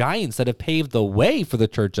shoulders of giants that have paved the way for the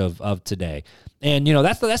church of today. And, you know,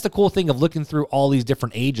 that's the cool thing of looking through all these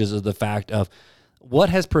different ages, is the fact of what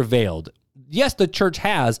has prevailed. Yes, the church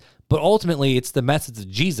has, but ultimately it's the message of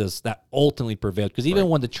Jesus that ultimately prevailed. Because even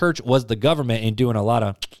when the church was the government and doing a lot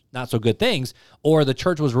of not so good things, or the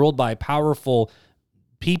church was ruled by powerful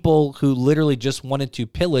people who literally just wanted to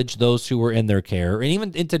pillage those who were in their care, and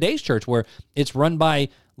even in today's church where it's run by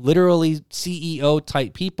literally CEO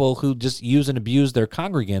type people who just use and abuse their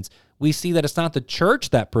congregants, we see that it's not the church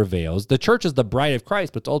that prevails. The church is the bride of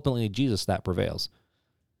Christ, but it's ultimately Jesus that prevails.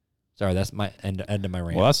 Sorry, that's my end of my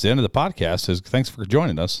rant. Well, that's the end of the podcast. Thanks for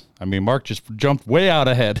joining us. I mean, Mark just jumped way out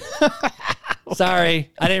ahead. Sorry,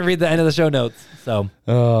 I didn't read the end of the show notes. So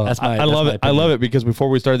that's my. I love it. I love it because before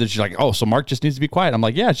we started, she's like, "Oh, so Mark just needs to be quiet." I'm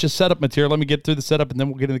like, "Yeah, it's just setup material. Let me get through the setup, and then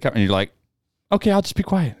we'll get in the comment." And you're like, "Okay, I'll just be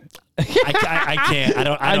quiet." I can't.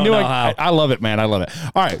 I don't know how. I love it, man. I love it.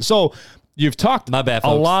 All right, so you've talked My bad, a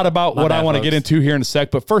folks. lot about My what I bad, want to folks. get into here in a sec.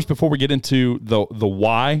 But first, before we get into the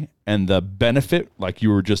why and the benefit, like you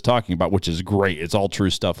were just talking about, which is great. It's all true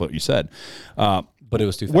stuff what you said. But it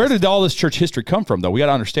was too fast. Where did all this church history come from, though? We got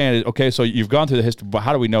to understand it. Okay, so you've gone through the history, but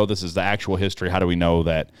how do we know this is the actual history? How do we know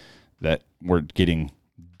that we're getting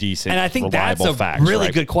decent, And I think reliable that's a facts, really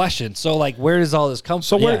right? good question. So, like, where does all this come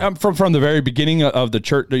So from? where, from the very beginning of the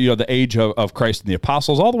church, the age of Christ and the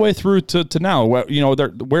apostles, all the way through to now, where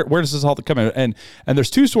does this all come in? And there's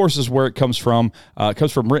two sources where it comes from. It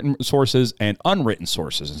comes from written sources and unwritten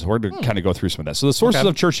sources. And so we're going to kind of go through some of that. So the sources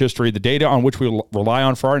of church history, the data on which we rely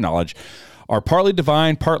on for our knowledge, are partly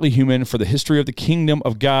divine, partly human. For the history of the kingdom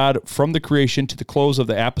of God from the creation to the close of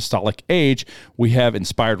the apostolic age, we have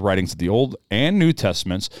inspired writings of the Old and New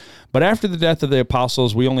Testaments. But after the death of the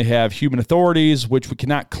apostles, we only have human authorities, which we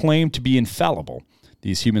cannot claim to be infallible.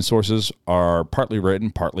 These human sources are partly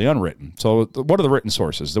written, partly unwritten. So what are the written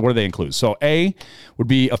sources? What do they include? So A would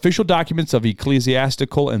be official documents of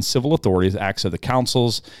ecclesiastical and civil authorities, acts of the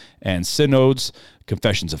councils and synods,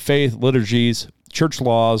 confessions of faith, liturgies, church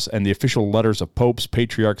laws, and the official letters of popes,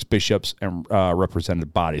 patriarchs, bishops, and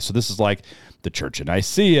representative bodies. So this is like the Church of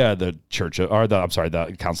Nicaea, the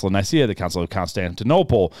Council of Nicaea, the Council of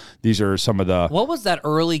Constantinople. These are some of the. What was that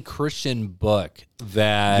early Christian book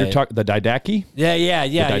that You're talking the Didache? Yeah.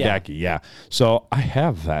 The Didache, yeah. So I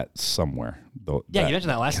have that somewhere. You mentioned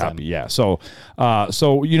that last time. Yeah. So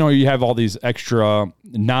you have all these extra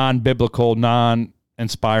non-biblical,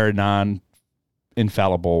 non-inspired,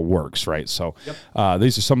 infallible works, right? So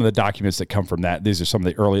these are some of the documents that come from that. These are some of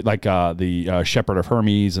the early, like the Shepherd of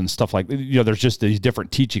Hermes and stuff like, there's just these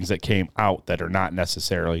different teachings that came out that are not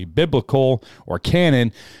necessarily biblical or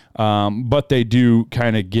canon, but they do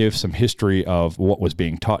kind of give some history of what was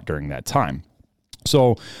being taught during that time.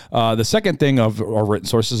 So the second thing of our written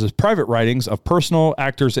sources is private writings of personal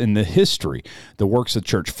actors in the history, the works of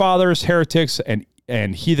church fathers, heretics,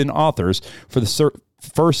 and heathen authors for the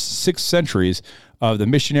first 6 centuries of the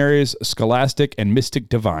missionaries, scholastic, and mystic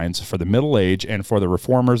divines for the Middle Age, and for the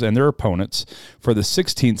reformers and their opponents for the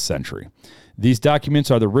 16th century. These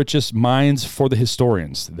documents are the richest mines for the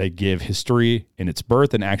historians. They give history in its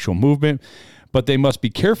birth and actual movement, but they must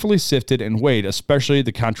be carefully sifted and weighed, especially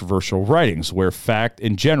the controversial writings, where fact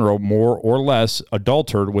in general more or less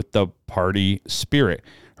adulterated with the party spirit,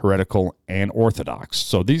 heretical and orthodox.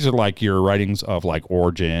 So these are like your writings of like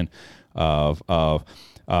Origen, of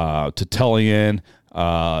Tertullian,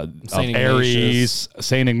 of Aries,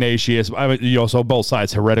 Saint Ignatius. I mean, so both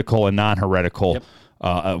sides, heretical and non-heretical,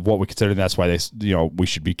 of what we consider. And that's why we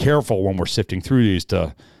should be careful when we're sifting through these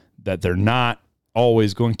that they're not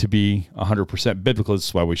always going to be 100% biblical. This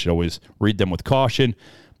is why we should always read them with caution,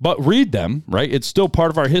 but read them, right? It's still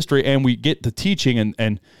part of our history, and we get the teaching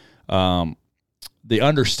and the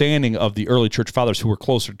understanding of the early church fathers who were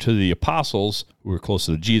closer to the apostles, who were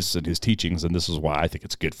closer to Jesus and his teachings. And this is why I think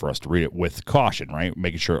it's good for us to read it with caution, right?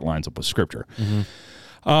 Making sure it lines up with Scripture.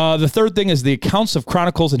 The third thing is the accounts of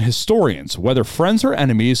chronicles and historians, whether friends or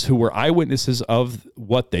enemies, who were eyewitnesses of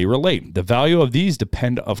what they relate. The value of these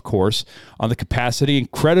depend, of course, on the capacity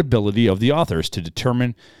and credibility of the authors to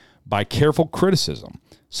determine by careful criticism.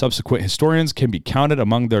 Subsequent historians can be counted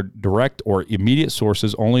among their direct or immediate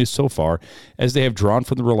sources only so far as they have drawn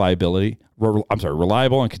from the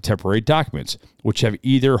reliable and contemporary documents, which have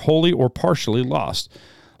either wholly or partially lost.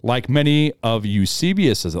 Like many of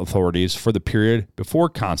Eusebius's authorities for the period before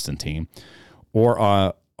Constantine, or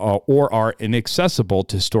are inaccessible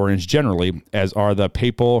to historians generally, as are the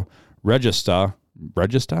papal Regista,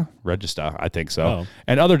 I think so,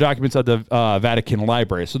 and other documents of the Vatican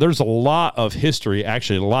Library. So there's a lot of history,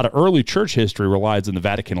 actually, a lot of early church history relies in the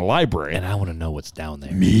Vatican Library. And I want to know what's down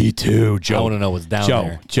there. Me too, Joe. I want to know what's down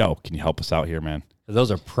there. Joe, can you help us out here, man?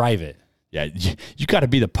 Those are private. Yeah, you got to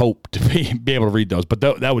be the Pope to be able to read those. But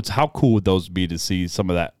that was, how cool would those be to see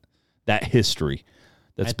some of that history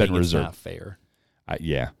that's been reserved? It's not fair.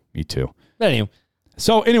 Yeah, me too. But anyway.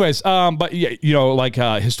 So, anyways, but yeah, like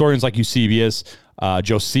historians like Eusebius,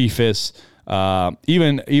 Josephus,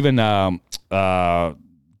 even I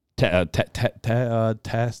can try to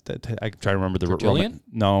remember the Tertullian?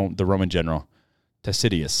 The Roman general.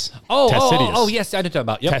 Tacitus. Oh, yes, I did talk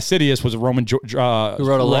about. Yep. Tacitus was a Roman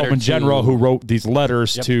Roman general who wrote these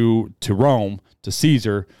letters to Rome, to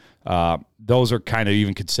Caesar. Those are kind of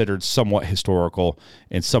even considered somewhat historical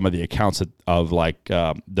in some of the accounts of like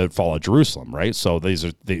the fall of Jerusalem, right? So these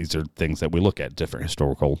are things that we look at, different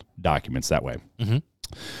historical documents that way. Mm-hmm.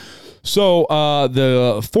 So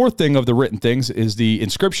the fourth thing of the written things is the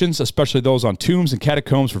inscriptions, especially those on tombs and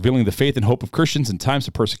catacombs, revealing the faith and hope of Christians in times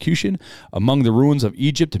of persecution. Among the ruins of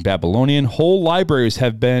Egypt and Babylonian, whole libraries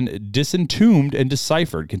have been disentombed and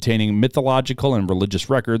deciphered, containing mythological and religious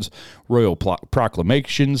records, royal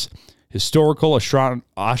proclamations, historical,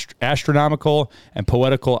 astronomical, and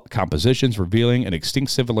poetical compositions revealing an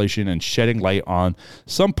extinct civilization and shedding light on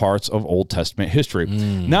some parts of Old Testament history.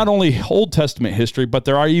 Not only Old Testament history, but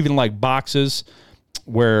there are even like boxes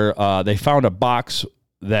where they found a box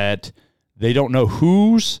that they don't know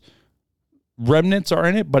whose remnants are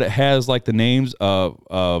in it, but it has like the names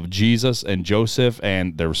of Jesus and Joseph,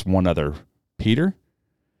 and there's one other, Peter.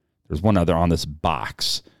 There's one other on this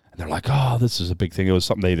box. And they're like, oh, this is a big thing. It was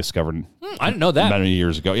something they discovered I didn't know that many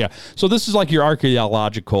years ago. Yeah. So this is like your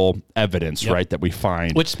archaeological evidence, right, that we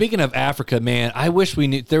find. Which, speaking of Africa, man, I wish we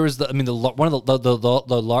knew. There was one of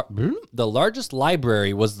the largest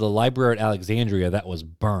library was the library at Alexandria that was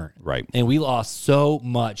burnt. Right. And we lost so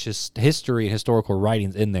much history and historical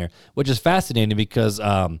writings in there, which is fascinating because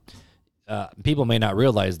people may not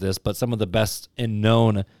realize this, but some of the best and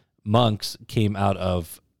known monks came out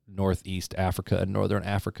of Northeast Africa and Northern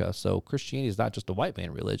Africa. So Christianity is not just a white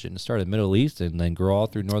man religion. It started in the Middle East and then grew all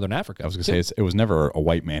through Northern Africa. I was going to say, it was never a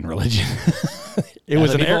white man religion.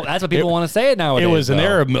 That's what people want to say it nowadays. It was an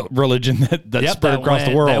Arab religion that spread across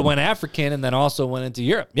the world. That went African and then also went into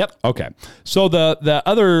Europe. Yep. Okay. So the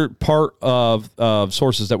other part of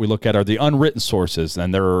sources that we look at are the unwritten sources,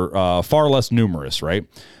 and they're far less numerous, right?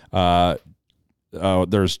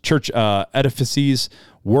 There's church edifices,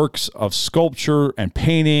 works of sculpture and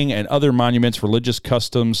painting, and other monuments, religious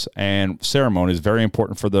customs, and ceremonies, very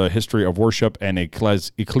important for the history of worship and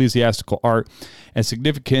ecclesiastical art, and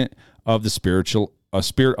significant of the spirit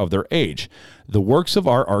of their age. The works of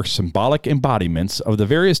art are symbolic embodiments of the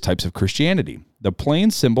various types of Christianity. The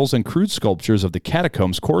plain symbols and crude sculptures of the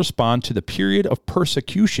catacombs correspond to the period of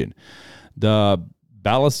persecution. The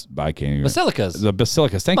basilicas. The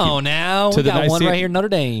basilicas. Thank you. Oh, now we got one right here in Notre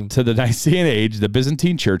Dame. To the Nicene age, the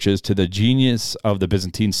Byzantine churches, to the genius of the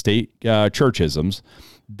Byzantine state churchisms,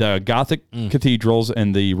 the Gothic cathedrals,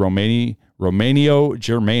 and the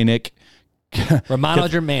Romano-Germanic.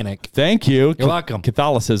 Thank you. You're welcome.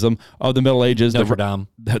 Catholicism of the Middle Ages. Notre Dame.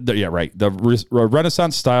 The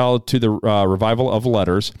Renaissance style to the revival of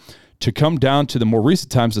letters. To come down to the more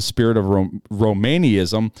recent times, the spirit of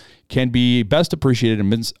Romanism can be best appreciated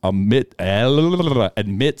amidst the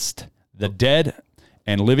dead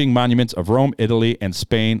and living monuments of Rome, Italy, and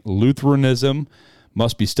Spain. Lutheranism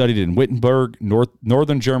must be studied in Wittenberg,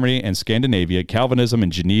 northern Germany, and Scandinavia. Calvinism in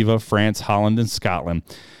Geneva, France, Holland, and Scotland.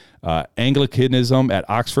 Anglicanism at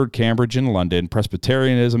Oxford, Cambridge, and London.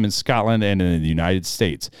 Presbyterianism in Scotland and in the United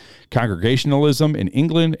States. Congregationalism in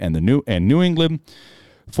England and New England.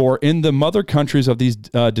 For in the mother countries of these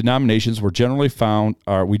denominations, we generally find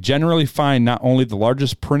not only the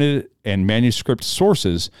largest printed and manuscript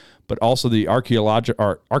sources, but also the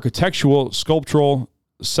architectural, sculptural,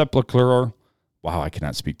 sepulchral. Wow, I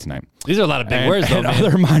cannot speak tonight. These are a lot of big words, though, and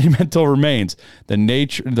other monumental remains, the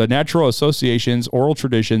natural associations, oral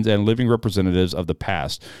traditions, and living representatives of the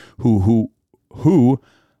past, who,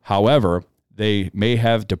 however, they may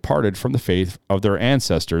have departed from the faith of their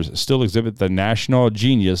ancestors, still exhibit the national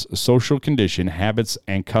genius, social condition, habits,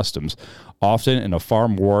 and customs, often in a far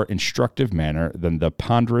more instructive manner than the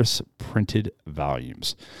ponderous printed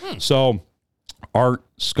volumes. So, art,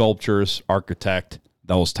 sculptures, architect,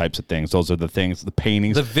 those types of things. Those are the things, the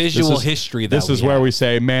paintings. The visual history. This is where we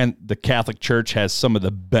say, man, the Catholic Church has some of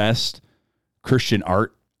the best Christian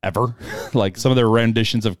art ever. Like some of their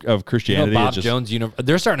renditions of Christianity. Bob Jones,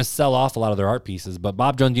 they're starting to sell off a lot of their art pieces, but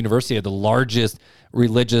Bob Jones University had the largest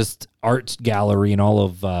religious art gallery in all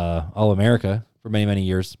of America for many, many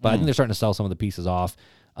years. But I think they're starting to sell some of the pieces off.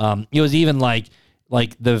 It was even like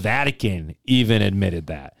the Vatican even admitted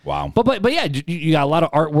that. Wow. But yeah, you got a lot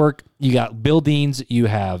of artwork. You got buildings. You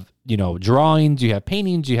have drawings. You have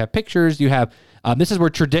paintings. You have pictures. You have. This is where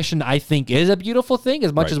tradition, I think, is a beautiful thing.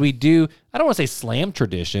 As much as we do, I don't want to say slam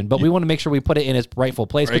tradition, but we want to make sure we put it in its rightful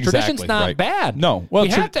place. Because tradition's not bad. No, well, we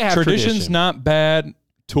have to have tradition's not bad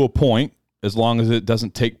to a point. as long as it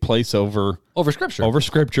doesn't take place over Scripture. Over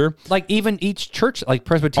Scripture. Like even each church, like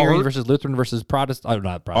Presbyterian Art- versus Lutheran versus Protestant,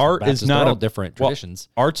 not Protestant, Art Baptist, is not they're all a- different well, traditions.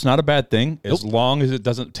 Art's not a bad thing as long as it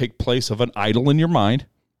doesn't take place of an idol in your mind,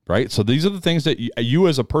 right? So these are the things that you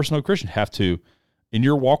as a personal Christian have to, in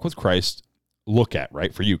your walk with Christ, look at,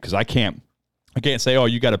 right? For you, because I can't say, oh,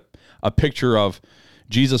 you got a picture of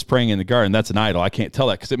Jesus praying in the garden, that's an idol. I can't tell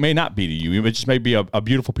that because it may not be to you. It just may be a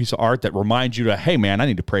beautiful piece of art that reminds you to, hey, man, I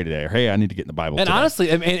need to pray today, or hey, I need to get in the Bible And today. honestly,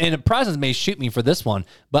 and Protestants may shoot me for this one,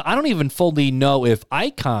 but I don't even fully know if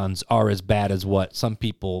icons are as bad as what some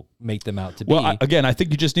people make them out to be. Well, again, I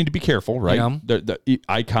think you just need to be careful, right? Yeah. The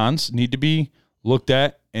icons need to be looked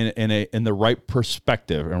at in the right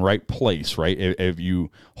perspective and right place, right? If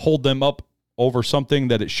you hold them up over something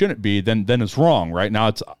that it shouldn't be, then it's wrong, right?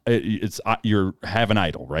 Now it's you have an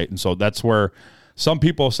idol, right? And so that's where some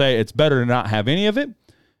people say it's better to not have any of it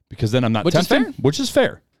because then I'm not tempted, which is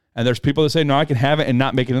fair. And there's people that say, no, I can have it and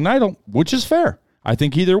not make it an idol, which is fair. I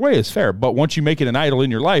think either way is fair. But once you make it an idol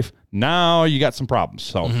in your life, now you got some problems.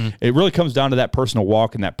 So it really comes down to that personal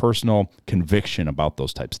walk and that personal conviction about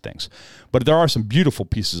those types of things. But there are some beautiful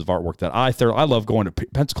pieces of artwork that I love going to.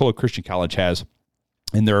 Pensacola Christian College has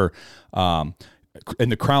in their in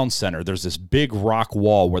the Crown Center, there's this big rock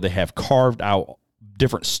wall where they have carved out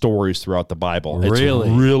different stories throughout the Bible. Really?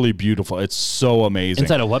 It's really beautiful. It's so amazing.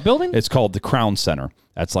 Inside of what building? It's called the Crown Center.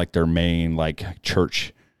 That's like their main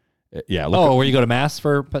church. Yeah. Where you go to mass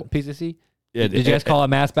for PCC? Did you guys call it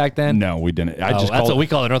mass back then? No, we didn't. That's what we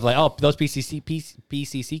call it. North. Like, those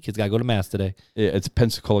PCC kids got to go to mass today. It's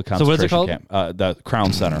Pensacola Concentration So what is it called? Camp. The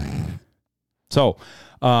Crown Center. So,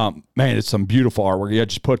 man, it's some beautiful artwork. Yeah,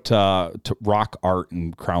 just put to rock art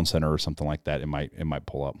and Crown Center or something like that. It might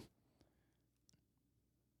pull up.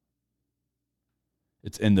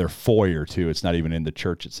 It's in their foyer too. It's not even in the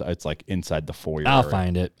church. It's like inside the foyer. I'll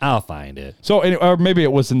find it. So, or maybe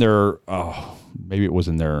it was in their. Maybe it was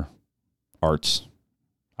in their arts.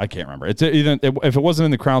 I can't remember. It's either if it wasn't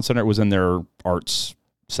in the Crown Center, it was in their arts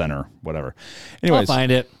center, whatever. Anyways, I'll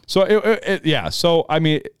find it. So yeah. So I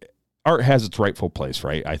mean, art has its rightful place,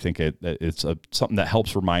 right? I think it's something that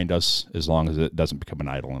helps remind us as long as it doesn't become an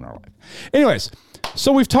idol in our life. Anyways,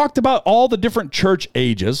 so we've talked about all the different church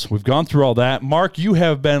ages. We've gone through all that. Mark, you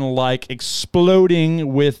have been like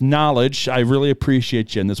exploding with knowledge. I really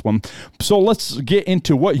appreciate you in this one. So let's get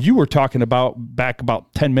into what you were talking about back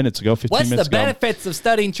about 10 minutes ago, 15 minutes ago. What's the benefits of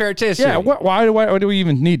studying church history? Yeah, why do we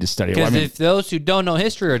even need to study it? Because if those who don't know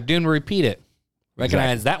history are doomed to repeat it.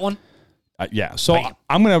 Recognize that one? Yeah, so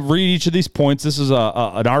I'm going to read each of these points. This is an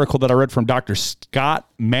article that I read from Dr. Scott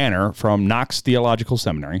Manor from Knox Theological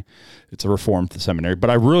Seminary. It's a Reformed seminary, but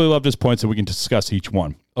I really love his points, and we can discuss each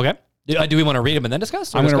one. Okay. Do we want to read them and then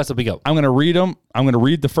discuss? Or discuss as we go? I'm going to read them. I'm going to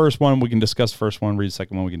read the first one. We can discuss the first one. Read the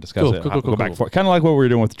second one. We can discuss it. Go back and forth. Kind of like what we were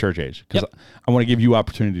doing with the church age, because I want to give you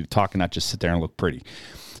opportunity to talk and not just sit there and look pretty.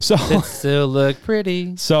 So still look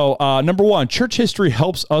pretty. So number one, church history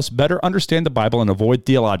helps us better understand the Bible and avoid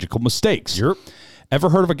theological mistakes. Yep. Ever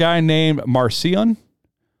heard of a guy named Marcion?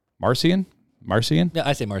 Marcion? Yeah,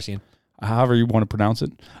 I say Marcion. However you want to pronounce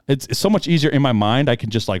it. It's so much easier in my mind. I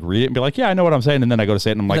can just like read it and be like, yeah, I know what I'm saying. And then I go to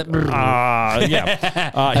say it and I'm like,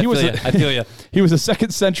 yeah. I feel you. He was a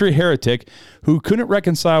 2nd century heretic who couldn't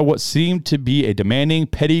reconcile what seemed to be a demanding,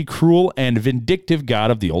 petty, cruel, and vindictive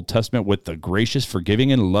God of the Old Testament with the gracious,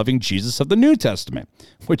 forgiving, and loving Jesus of the New Testament,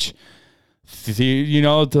 which, you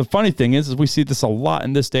know, the funny thing is we see this a lot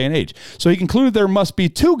in this day and age. So he concluded there must be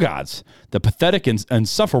two gods, the pathetic and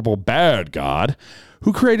insufferable bad God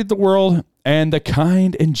who created the world, and the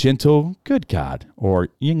kind and gentle good God, or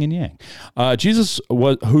yin and yang. Jesus,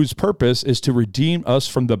 whose purpose is to redeem us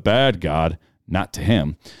from the bad God, not to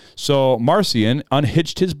him. So Marcion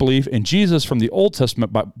unhitched his belief in Jesus from the Old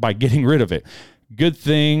Testament by getting rid of it. Good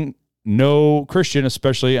thing no Christian,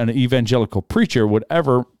 especially an evangelical preacher, would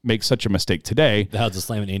ever make such a mistake today. The hell's a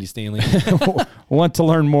slamming Andy Stanley? Want to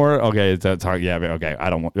learn more? Okay, that's hard. Yeah, okay.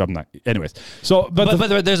 I'm not. Anyways, so but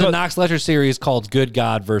there's a Knox lecture series called "Good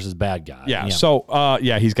God versus Bad God." Yeah. So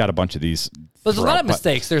he's got a bunch of these. But there's a lot of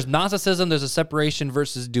mistakes. There's Gnosticism. There's a separation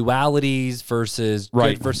versus dualities versus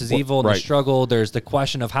good versus evil and the struggle. There's the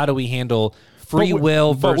question of how do we handle free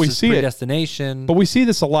will versus predestination. But we see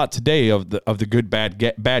this a lot today of the good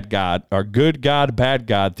bad God or good God bad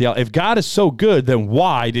God. If God is so good, then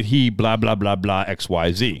why did he blah blah blah blah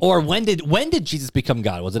XYZ? Or when did Jesus become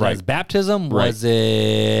God? Was it at his baptism? Was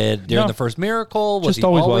it during the first miracle? Was he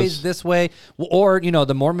always this way? Or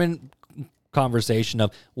the Mormon conversation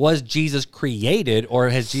of was Jesus created or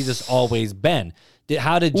has Jesus always been?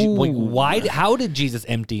 How did Jesus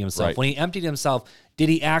empty himself? Right. When he emptied himself, did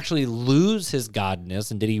he actually lose his godness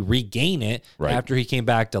and did he regain it after he came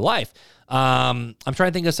back to life? I'm trying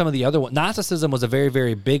to think of some of the other ones. Gnosticism was a very,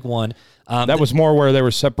 very big one. That was more where they were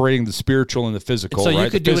separating the spiritual and the physical. So you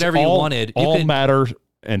could do whatever you wanted. All matter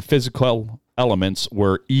and physical elements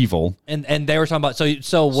were evil. And they were talking about,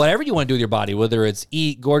 so whatever you want to do with your body, whether it's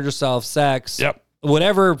eat, gorge yourself, sex,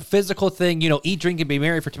 whatever physical thing, eat, drink, and be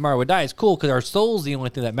merry for tomorrow would die. It's cool because our soul's the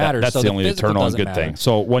only thing that matters. That's so the only eternal and good thing.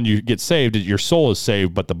 So when you get saved, your soul is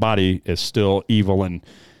saved, but the body is still evil and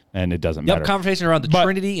it doesn't matter. Conversation around the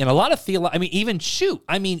Trinity and a lot of theology.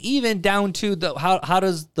 Even down to the how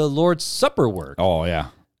does the Lord's Supper work? Oh, yeah.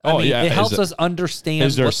 It helps us understand.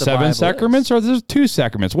 Is there what the 7 Bible sacraments is. or there's 2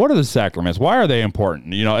 sacraments? What are the sacraments? Why are they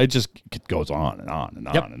important? It just goes on and on and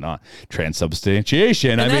on and on.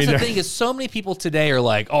 Transubstantiation. And that's the thing is so many people today are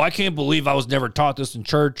like, I can't believe I was never taught this in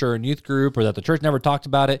church or in youth group or that the church never talked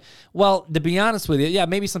about it. Well, to be honest with you,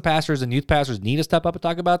 maybe some pastors and youth pastors need to step up and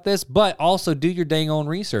talk about this, but also do your dang own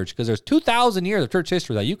research because there's 2,000 years of church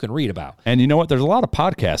history that you can read about. And you know what? There's a lot of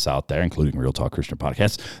podcasts out there, including Real Talk Christian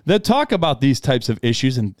podcasts, that talk about these types of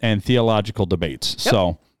issues and theological debates. Yep.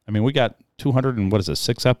 So, we got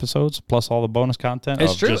 6 episodes plus all the bonus content.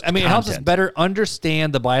 It's true. It helps us better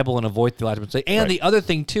understand the Bible and avoid theological mistakes. And the other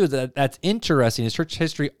thing too that's interesting is church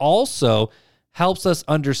history also helps us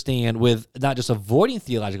understand with not just avoiding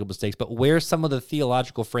theological mistakes, but where some of the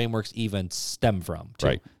theological frameworks even stem from.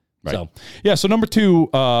 Too. Right. So number 2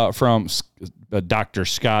 from Dr.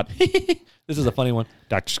 Scott. This is a funny one.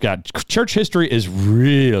 Dr. Scott, church history is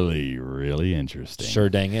really, really interesting. Sure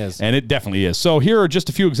dang is. And it definitely is. So here are just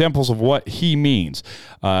a few examples of what he means.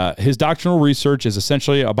 His doctrinal research is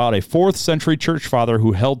essentially about a 4th century church father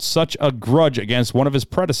who held such a grudge against one of his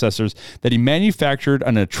predecessors that he manufactured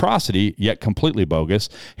an atrocity, yet completely bogus,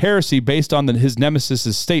 heresy based on his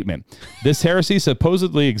nemesis' statement. This heresy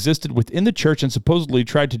supposedly existed within the church and supposedly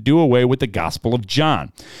tried to do away with the Gospel of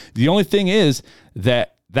John. The only thing is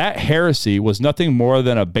that heresy was nothing more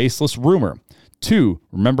than a baseless rumor. 2,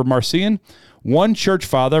 remember Marcion? 1 church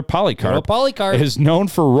father, Polycarp, is known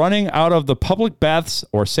for running out of the public baths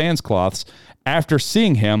or sanscloths after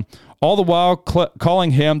seeing him, all the while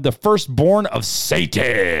calling him the firstborn of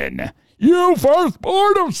Satan. You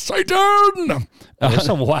firstborn of Satan! There's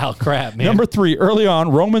some wild crap, man. Number 3, early on,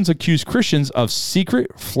 Romans accused Christians of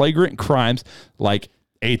secret, flagrant crimes like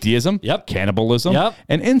atheism, cannibalism,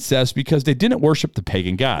 and incest because they didn't worship the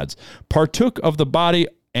pagan gods, partook of the body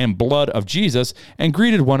and blood of Jesus, and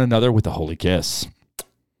greeted one another with a holy kiss.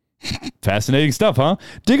 Fascinating stuff, huh?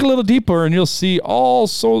 Dig a little deeper and you'll see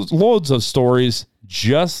loads of stories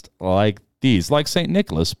just like these, like St.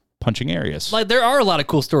 Nicholas punching Arius. Like, there are a lot of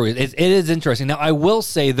cool stories. It is interesting. Now, I will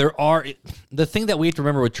say the thing that we have to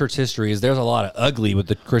remember with church history is there's a lot of ugly with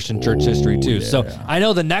the Christian church history too. Yeah. So I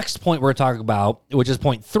know the next point we're talking about, which is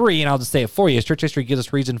point 3, and I'll just say it for you, is church history gives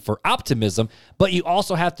us reason for optimism, but you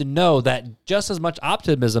also have to know that just as much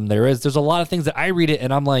optimism there's a lot of things that I read it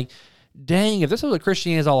and I'm like, dang, if this is what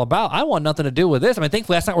Christianity is all about, I want nothing to do with this.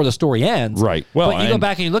 Thankfully, that's not where the story ends. Right. Well, but you go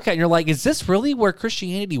back and you look at it and you're like, is this really where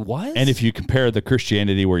Christianity was? And if you compare the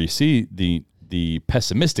Christianity where you see the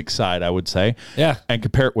pessimistic side, I would say, and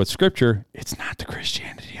compare it with Scripture, it's not the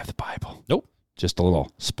Christianity of the Bible. Nope. Just a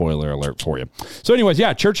little spoiler alert for you. So anyways,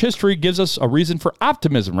 church history gives us a reason for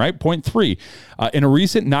optimism, right? Point 3. In a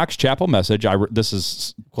recent Knox Chapel message, this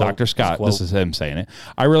is quote, Dr. Scott, this is him saying it,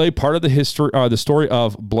 I relate part of the story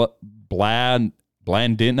of Blandina.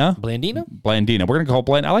 We're going to call it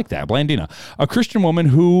Bland. I like that. Blandina, a Christian woman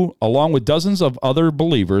who, along with dozens of other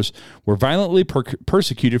believers, were violently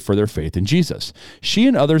persecuted for their faith in Jesus. She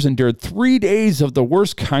and others endured 3 days of the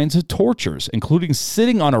worst kinds of tortures, including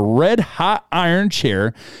sitting on a red-hot iron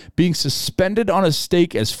chair, being suspended on a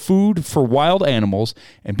stake as food for wild animals,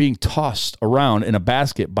 and being tossed around in a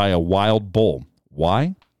basket by a wild bull.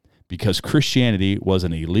 Why? Because Christianity was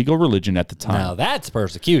an illegal religion at the time. Now that's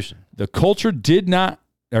persecution. The culture didn't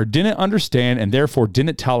understand and therefore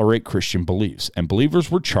didn't tolerate Christian beliefs, and believers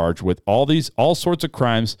were charged with all sorts of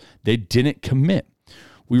crimes they didn't commit.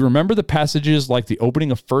 We remember the passages like the opening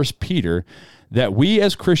of 1 Peter that we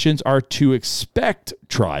as Christians are to expect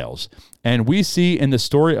trials, and we see in the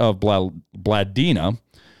story of Blandina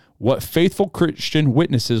what faithful Christian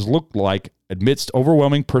witnesses look like amidst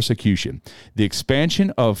overwhelming persecution. The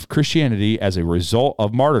expansion of Christianity as a result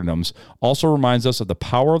of martyrdoms also reminds us of the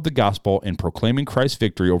power of the gospel in proclaiming Christ's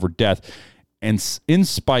victory over death and in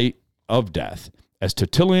spite of death. As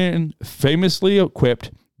Tertullian famously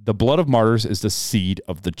quipped, the blood of martyrs is the seed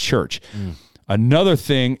of the church. Another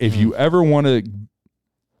thing, if you ever want to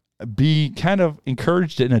be kind of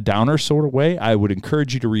encouraged in a downer sort of way, I would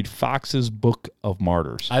encourage you to read Fox's Book of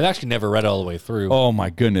Martyrs. I've actually never read it all the way through. Oh my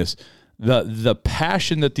goodness. The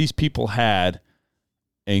passion that these people had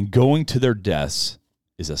in going to their deaths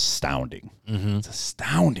is astounding. It's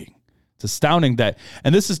astounding. It's astounding that,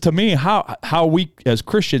 and this is to me how we as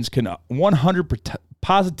Christians can 100%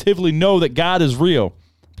 positively know that God is real.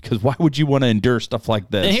 Because why would you want to endure stuff like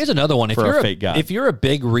this? And here's another one. If you're a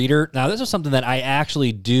big reader, now this is something that I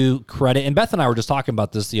actually do credit, and Beth and I were just talking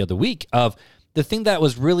about this the other week, of the thing that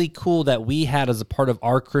was really cool that we had as a part of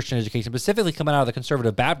our Christian education, specifically coming out of the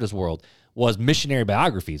conservative Baptist world, was missionary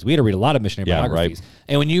biographies. We had to read a lot of missionary biographies. Right.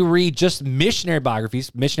 And when you read just missionary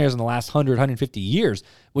biographies, missionaries in the last 100, 150 years,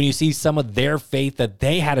 when you see some of their faith that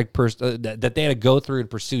they had to go through and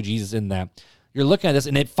pursue Jesus in that, you're looking at this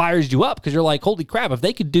and it fires you up because you're like, holy crap, if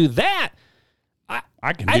they could do that,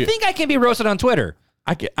 I think I can be roasted on Twitter.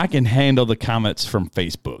 I can handle the comments from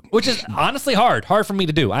Facebook, which is honestly hard for me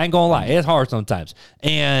to do. I ain't gonna lie, it's hard sometimes,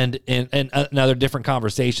 and other different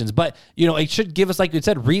conversations. But it should give us, like you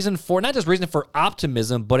said, not just reason for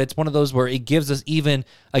optimism, but it's one of those where it gives us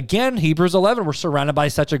Hebrews 11. We're surrounded by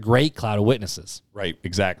such a great cloud of witnesses. Right,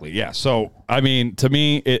 exactly, yeah. So I mean, to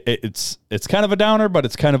me, it's kind of a downer, but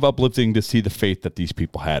it's kind of uplifting to see the faith that these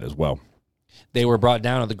people had as well. They were brought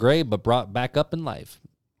down to the grave, but brought back up in life.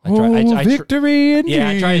 Victory in Jesus.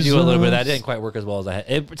 I tried to do a little bit of that. It didn't quite work as well as I had.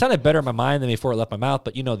 It sounded better in my mind than before it left my mouth,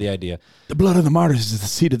 but you know the idea. The blood of the martyrs is the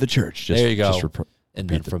seed of the church. There you go. And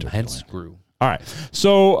then from hence grew. All right.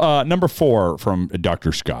 So number 4 from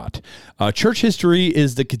Dr. Scott. Church history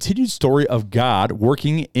is the continued story of God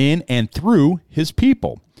working in and through his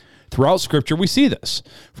people. Throughout Scripture, we see this.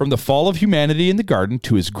 From the fall of humanity in the garden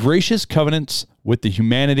to his gracious covenants with the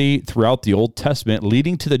humanity throughout the Old Testament,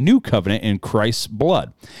 leading to the new covenant in Christ's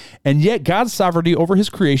blood. And yet God's sovereignty over his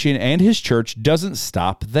creation and his church doesn't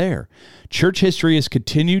stop there. Church history is a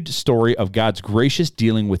continued story of God's gracious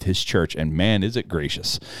dealing with his church. And man, is it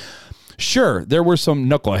gracious. Sure, there were some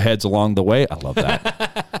knuckleheads along the way. I love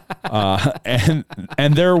that.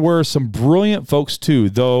 And there were some brilliant folks too,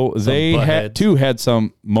 though they had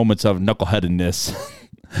some moments of knuckleheadedness.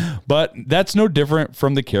 But that's no different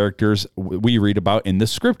from the characters we read about in the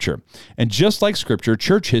Scripture. And just like Scripture,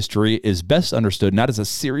 church history is best understood not as a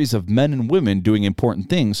series of men and women doing important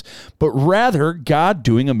things, but rather God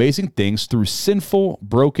doing amazing things through sinful,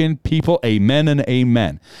 broken people. Amen and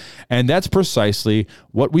amen. And that's precisely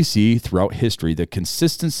what we see throughout history, the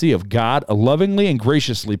consistency of God lovingly and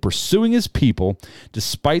graciously pursuing his people,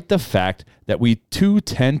 despite the fact that we too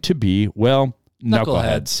tend to be,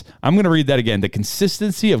 knuckleheads. I'm going to read that again. The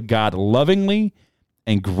consistency of God lovingly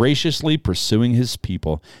and graciously pursuing his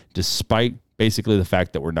people, despite basically the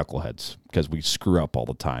fact that we're knuckleheads because we screw up all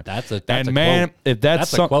the time. That's a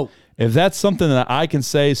quote. If that's something that I can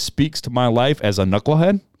say speaks to my life as a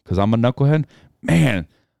knucklehead, because I'm a knucklehead, man,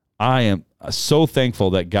 I am so thankful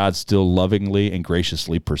that God still lovingly and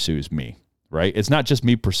graciously pursues me. Right? It's not just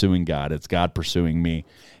me pursuing God; it's God pursuing me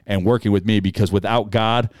and working with me. Because without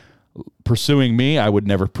God pursuing me, I would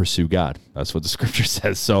never pursue God. That's what the Scripture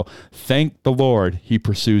says. So thank the Lord, he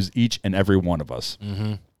pursues each and every one of us.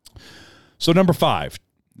 Mm-hmm. So number 5,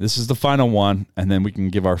 this is the final one, and then we can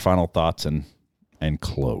give our final thoughts and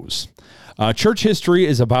close. Church history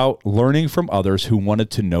is about learning from others who wanted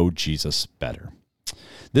to know Jesus better.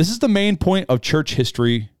 This is the main point of church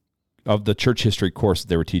history, of the church history course that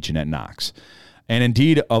they were teaching at Knox. And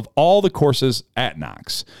indeed, of all the courses at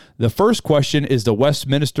Knox. The first question is the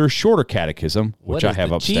Westminster Shorter Catechism, which I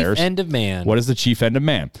have upstairs. What is the chief end of man? What is the chief end of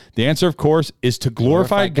man? The answer, of course, is to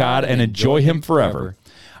glorify God and enjoy him forever.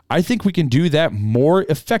 I think we can do that more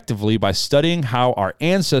effectively by studying how our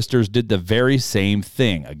ancestors did the very same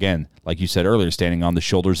thing. Again, like you said earlier, standing on the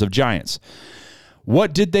shoulders of giants.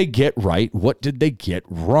 What did they get right? What did they get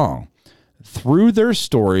wrong? Through their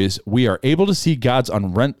stories, we are able to see God's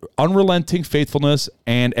unrelenting faithfulness,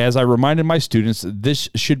 and as I reminded my students, this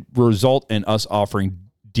should result in us offering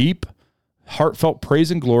deep, heartfelt praise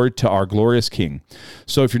and glory to our glorious King.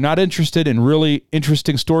 So if you're not interested in really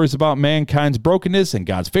interesting stories about mankind's brokenness and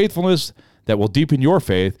God's faithfulness that will deepen your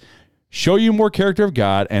faith, show you more character of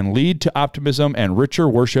God, and lead to optimism and richer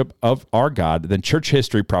worship of our God, then church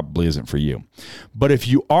history probably isn't for you. But if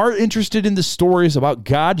you are interested in the stories about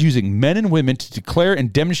God using men and women to declare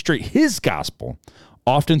and demonstrate his gospel,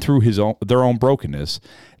 often through their own brokenness,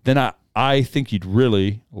 then I think you'd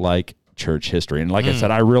really like church history. And like I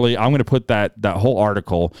said, I'm going to put that whole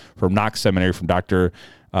article from Knox Seminary from Dr.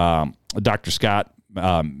 Scott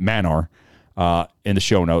Manor in the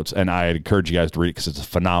show notes, and I encourage you guys to read it because it's a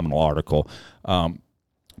phenomenal article.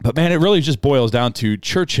 But man, it really just boils down to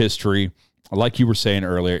church history like you were saying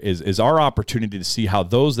earlier, is our opportunity to see how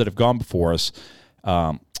those that have gone before us,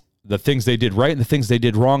 the things they did right and the things they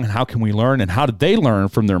did wrong, and how can we learn, and how did they learn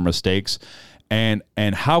from their mistakes, and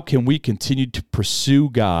how can we continue to pursue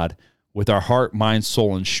God with our heart, mind,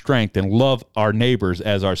 soul, and strength, and love our neighbors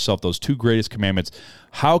as ourselves, those two greatest commandments.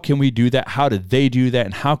 How can we do that? How did they do that?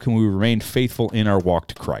 And how can we remain faithful in our walk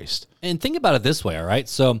to Christ? And think about it this way, all right?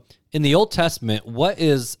 So in the Old Testament,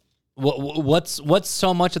 what's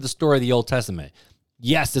so much of the story of the Old Testament?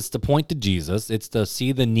 Yes, it's to point to Jesus. It's to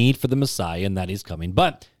see the need for the Messiah and that he's coming.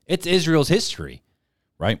 But it's Israel's history.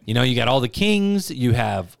 Right. You know, you got all the kings, you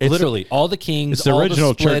have literally all the kings, it's the all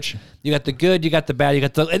original the split, church. You got the good, you got the bad, you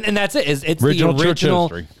got the and that's it. It's Original the church original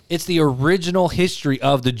history. it's the original history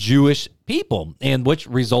of the Jewish people, and which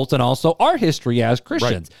results in also our history as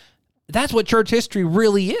Christians. Right. That's what church history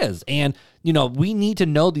really is. And you know, we need to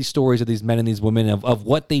know these stories of these men and these women of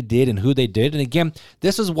what they did and who they did. And again,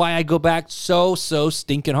 this is why I go back so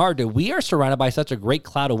stinking hard to we are surrounded by such a great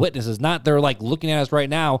cloud of witnesses. Not they're like looking at us right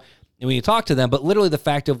now and when you talk to them, but literally the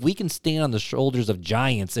fact of we can stand on the shoulders of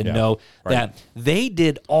giants and know that they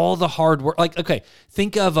did all the hard work. Like, okay,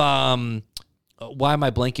 think of, why am I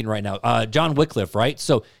blanking right now? John Wycliffe, right?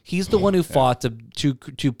 So he's the one who fought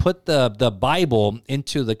to put the Bible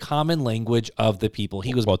into the common language of the people.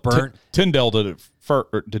 He was burnt. Tyndale did it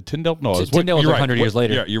first. Did Tyndale? No, Tyndale was 100 years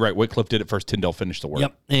later. Yeah, you're right. Wycliffe did it first. Tyndale finished the work.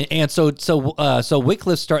 Yep. And so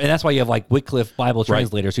Wycliffe started, and that's why you have like Wycliffe Bible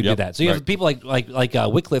translators who did that. So you have people like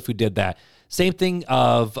Wycliffe who did that. Same thing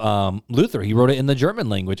of Luther. He wrote it in the German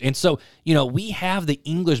language. And so, you know, we have the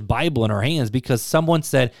English Bible in our hands because someone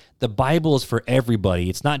said the Bible is for everybody.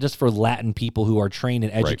 It's not just for Latin people who are trained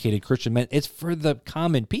and educated Christian men. It's for the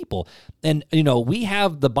common people. And, you know, we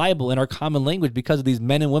have the Bible in our common language because of these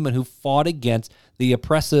men and women who fought against the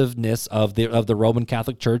oppressiveness of the Roman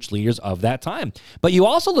Catholic Church leaders of that time. But you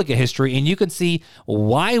also look at history and you can see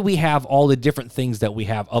why we have all the different things that we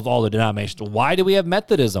have of all the denominations. Why do we have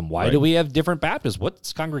Methodism? Why do we have different Baptists?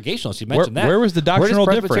 What's Congregationalists? You mentioned that. Where was the doctrinal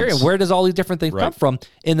difference? Where does all these different things come from?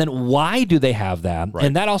 And then why do they have that?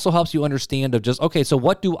 And that also helps you understand of just, okay, so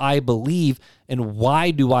what do I believe and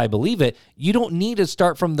why do I believe it? You don't need to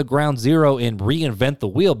start from the ground zero and reinvent the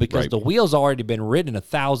wheel because the wheel's already been ridden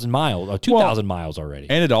 1,000 miles or 2,000 miles already.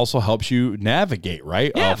 And it also helps you navigate,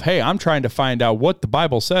 right? Yeah. Of, hey, I'm trying to find out what the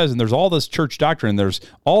Bible says, and there's all this church doctrine, there's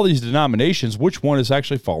all these denominations, which one is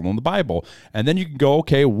actually following the Bible? And then you can go,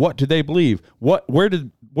 okay, what do they believe?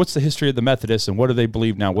 What's the history of the Methodists, and what do they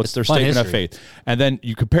believe now? What's their statement of faith? And then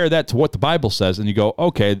you compare that to what the Bible says, and you go,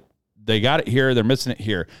 okay, they got it here, they're missing it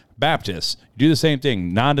here. Baptists, you do the same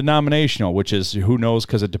thing. Non-denominational, which is who knows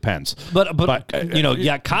because it depends. But you know, you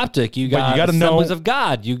got Coptic, you got Assemblies of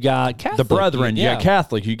God, you got Catholic, the Brethren, you got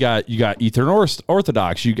Catholic, you got Eastern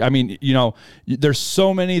Orthodox. There's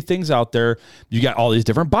so many things out there. You got all these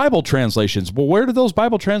different Bible translations. Well, where do those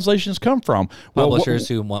Bible translations come from? Publishers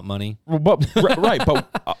who want money. But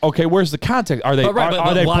okay, where's the context? Are they?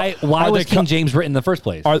 Why was King James written in the first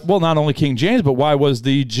place? Not only King James, but why was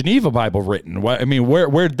the Geneva Bible written? I mean,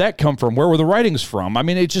 where did that come from? Where were the writings from? I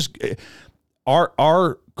mean, it just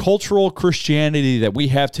our cultural Christianity that we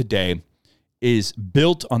have today is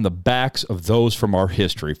built on the backs of those from our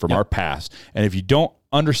history, from our past. And if you don't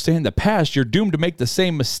understand the past, you're doomed to make the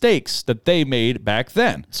same mistakes that they made back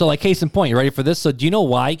then. So, like, case in point, you ready for this? So, do you know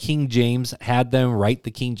why King James had them write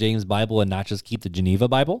the King James Bible and not just keep the Geneva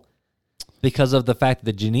Bible? Because of the fact that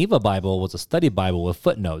the Geneva Bible was a study Bible with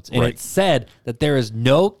footnotes. And it said that there is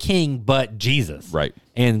no king but Jesus. Right.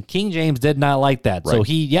 And King James did not like that. Right. So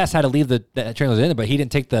he, had to leave the translation in there, but he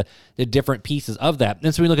didn't take the different pieces of that.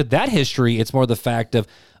 And so when we look at that history, it's more the fact of,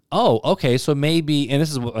 oh, okay, so maybe, and this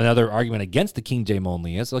is another argument against the King James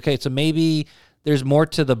only is, okay, so maybe there's more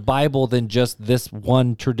to the Bible than just this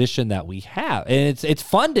one tradition that we have. And it's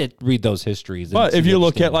fun to read those histories. But if you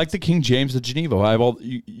look at like the King James, the Geneva Bible,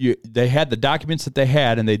 they had the documents that they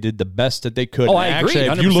had and they did the best that they could. Oh, I agree,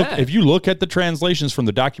 100%. If you look at the translations from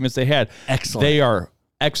the documents they had, they are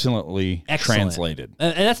excellently translated.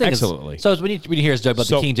 And that's the thing. Excellently. So when you hear us talk about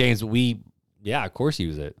the King James, of course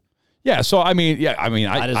use it. Yeah, so I have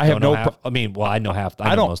no. I know half.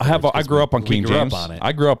 I grew up on King James.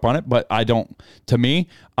 I grew up on it, but I don't. To me,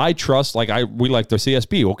 I trust. We like the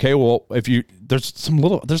CSB. Okay, well,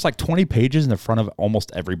 there's like 20 pages in the front of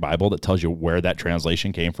almost every Bible that tells you where that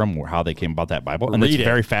translation came from, or how they came about that Bible, and it's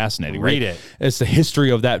very fascinating. Read it. It's the history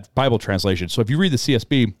of that Bible translation. So if you read the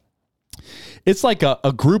CSB. It's like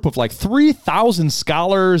a group of like 3,000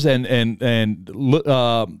 scholars and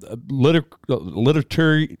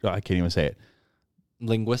literature. I can't even say it.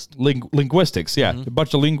 linguistics, yeah, a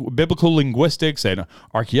bunch of biblical linguistics and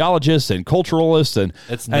archaeologists and culturalists,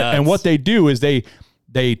 and what they do is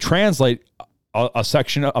they translate a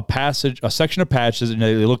section of passages, and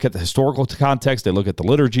they look at the historical context, they look at the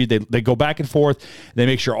liturgy, they go back and forth, they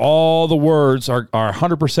make sure all the words are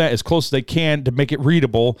 100% as close as they can to make it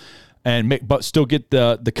readable, but still get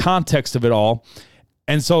the context of it all.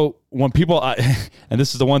 And so when people, and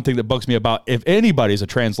this is the one thing that bugs me about, if anybody's a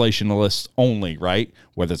translationalist only, right?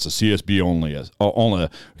 Whether it's a CSB only, only a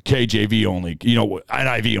KJV only,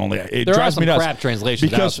 NIV only, it drives me nuts. There are some crap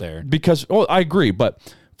translations out there. Because, I agree, but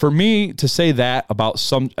for me to say that about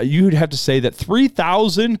you'd have to say that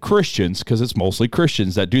 3,000 Christians, because it's mostly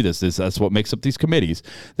Christians that do this, that's what makes up these committees,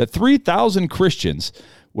 that 3,000 Christians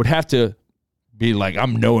would have to be like,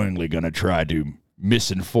 I'm knowingly going to try to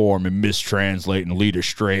misinform and mistranslate and lead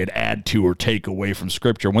astray and add to or take away from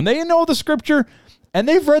Scripture when they know the Scripture and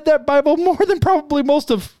they've read that Bible more than probably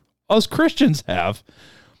most of us Christians have,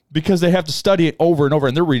 because they have to study it over and over,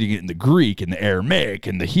 and they're reading it in the Greek and the Aramaic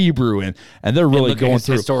and the Hebrew, and they're really going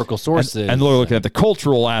through historical sources, and they're looking at the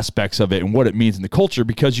cultural aspects of it and what it means in the culture,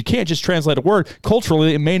 because you can't just translate a word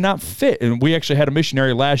culturally; it may not fit. And we actually had a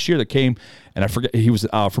missionary last year that came, and I forget, he was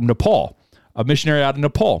from Nepal, a missionary out of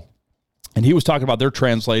Nepal. And he was talking about their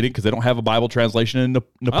translating because they don't have a Bible translation in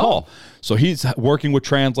Nepal. So he's working with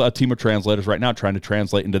a team of translators right now trying to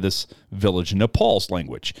translate into this village in Nepal's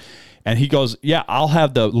language. And he goes, yeah, I'll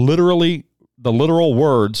have the literal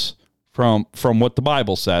words from what the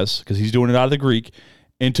Bible says, because he's doing it out of the Greek,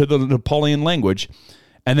 into the Nepalian language.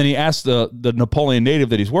 And then he asked the Nepalian native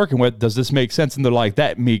that he's working with, does this make sense? And they're like,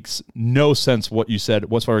 that makes no sense what you said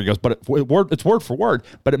whatsoever. He goes, but it's word for word,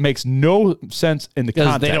 but it makes no sense in the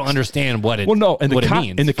context. They don't understand what it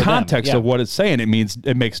means. In the context of what it's saying, it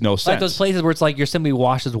makes no sense. Like those places where it's like you're simply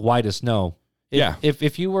washed as white as snow.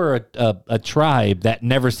 If you were a tribe that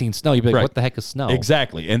never seen snow, you'd be like, what the heck is snow?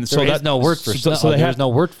 Exactly. And so there's no word for snow. There's no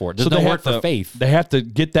word for it. There's no word for faith. They have to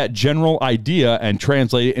get that general idea and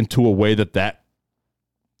translate it into a way that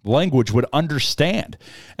language would understand.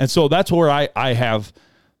 And so that's where I have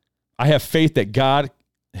faith that God,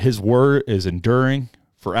 his word is enduring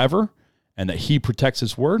forever, and that he protects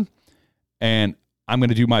his word. And I'm going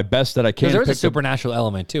to do my best that I can. There's a supernatural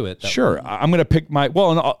element to it. Sure. I'm going to pick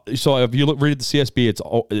so if you read the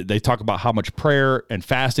CSB, they talk about how much prayer and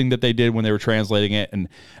fasting that they did when they were translating it.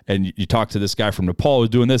 And you talk to this guy from Nepal who's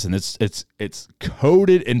doing this, and it's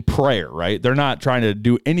coded in prayer, right? They're not trying to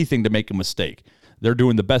do anything to make a mistake. They're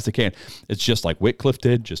doing the best they can. It's just like Wycliffe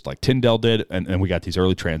did, just like Tyndale did, and we got these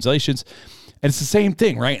early translations. And it's the same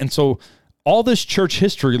thing, right? And so all this church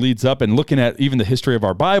history leads up, and looking at even the history of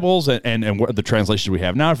our Bibles and what the translations we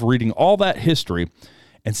have now, for reading all that history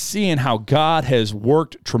and seeing how God has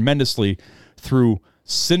worked tremendously through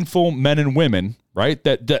sinful men and women, right,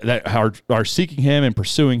 that are seeking him and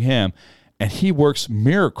pursuing him, and he works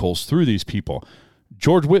miracles through these people.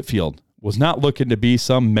 George Whitefield was not looking to be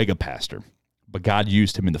some mega pastor, but God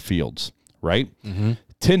used him in the fields, right? Mm-hmm.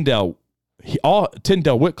 Tyndale,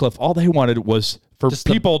 Wycliffe, all they wanted was for just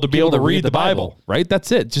people to be able to read the Bible, right?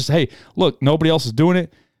 That's it. Just, hey, look, nobody else is doing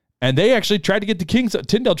it. And they actually tried to get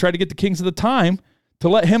Tyndale tried to get the kings of the time to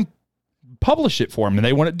let him publish it for him, and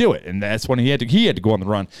they wouldn't do it. And that's when he had to go on the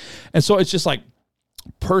run. And so it's just like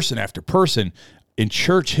person after person in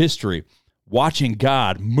church history, watching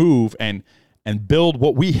God move and build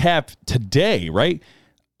what we have today, right?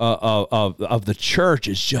 Of the church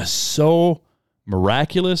is just so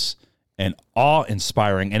miraculous and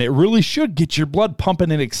awe-inspiring, and it really should get your blood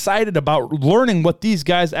pumping and excited about learning what these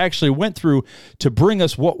guys actually went through to bring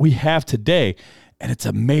us what we have today. And it's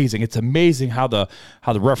amazing. It's amazing how the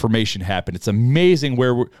Reformation happened. It's amazing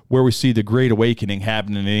where we see the Great Awakening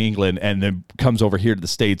happening in England, and then comes over here to the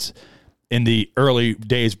States in the early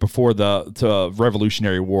days before the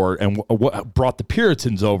Revolutionary War, and what brought the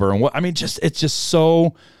Puritans over, and it's just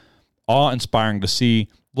so awe-inspiring to see.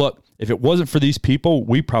 Look, if it wasn't for these people,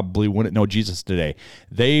 we probably wouldn't know Jesus today.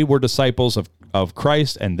 They were disciples of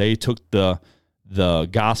Christ, and they took the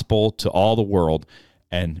gospel to all the world,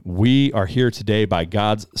 and we are here today by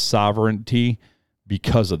God's sovereignty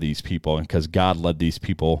because of these people, and because God led these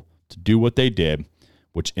people to do what they did,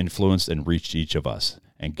 which influenced and reached each of us.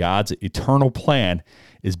 And God's eternal plan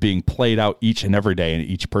is being played out each and every day in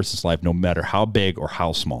each person's life, no matter how big or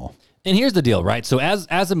how small. And here's the deal, right? So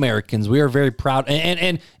as Americans, we are very proud.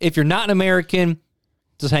 And if you're not an American,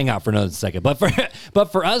 just hang out for another second.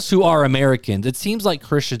 But for us who are Americans, it seems like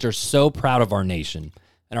Christians are so proud of our nation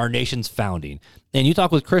and our nation's founding. And you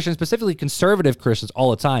talk with Christians, specifically conservative Christians,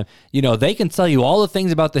 all the time. You know, they can tell you all the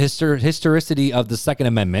things about the historicity of the Second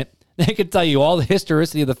Amendment. They could tell you all the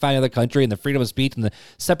historicity of the founding of the country and the freedom of speech and the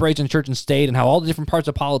separation of church and state and how all the different parts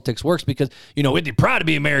of politics works because, we'd be proud to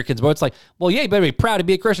be Americans. But it's like, well, yeah, you better be proud to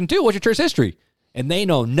be a Christian too. What's your church history? And they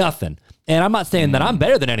know nothing. And I'm not saying that I'm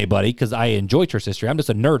better than anybody because I enjoy church history. I'm just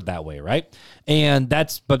a nerd that way, right?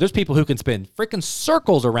 But there's people who can spin freaking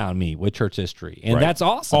circles around me with church history, and that's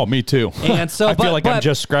awesome. Oh, me too. And so I feel like I'm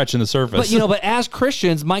just scratching the surface. But as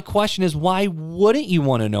Christians, my question is, why wouldn't you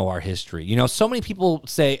want to know our history? So many people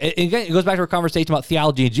say, and again, it goes back to our conversation about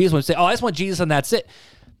theology and Jesus when we say, oh, I just want Jesus and that's it.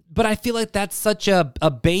 But I feel like that's such a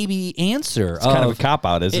baby answer. It's kind of a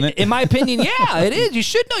cop-out, isn't it? In my opinion, yeah, it is. You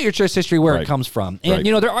should know your church history, where it comes from. And,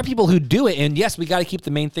 there are people who do it. And, yes, we got to keep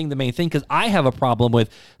the main thing, because I have a problem with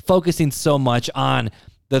focusing so much on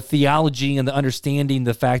the theology and the understanding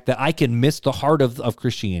the fact that I can miss the heart of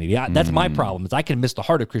Christianity. That's my problem, is I can miss the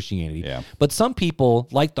heart of Christianity. Yeah. But some people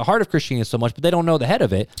like the heart of Christianity so much, but they don't know the head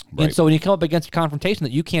of it. Right. And so when you come up against a confrontation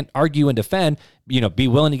that you can't argue and defend, be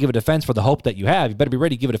willing to give a defense for the hope that you have. You better be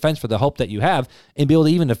ready to give a defense for the hope that you have and be able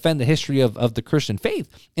to even defend the history of the Christian faith.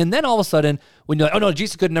 And then all of a sudden, when you're like, oh no,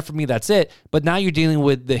 Jesus is good enough for me, that's it. But now you're dealing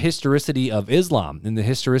with the historicity of Islam and the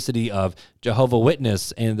historicity of Jehovah's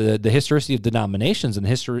Witness and the historicity of denominations and the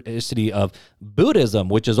historicity of Buddhism,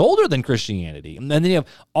 which is older than Christianity. And then you have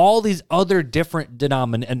all these other different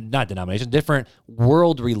different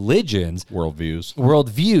world religions.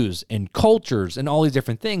 Worldviews and cultures and all these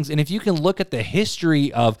different things. And if you can look at the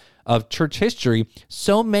history of church history,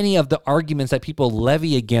 so many of the arguments that people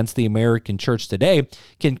levy against the American church today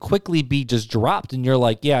can quickly be just dropped. And you're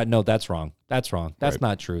like, yeah, no, that's wrong. That's wrong. That's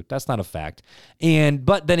not true. That's not a fact.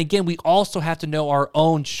 But then again, we also have to know our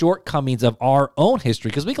own shortcomings of our own history,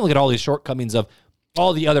 because we can look at all these shortcomings of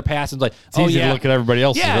all the other passages, like, it's easy to look at everybody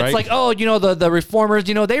else's, right? It's like, the reformers,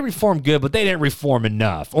 they reformed good, but they didn't reform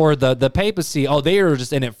enough. Or the papacy, they were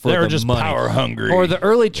just in it for the money. They were just power hungry. Or the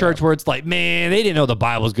early church, where it's like, man, they didn't know the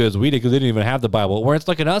Bible as good as we did because they didn't even have the Bible. Where it's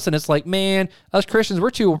looking at us and it's like, man, us Christians, we're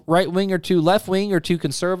too right-wing or too left-wing or too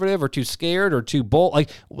conservative or too scared or too bold. Like,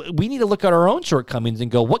 we need to look at our own shortcomings and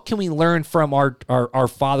go, what can we learn from our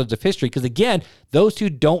fathers of history? Because again, those who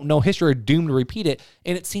don't know history are doomed to repeat it.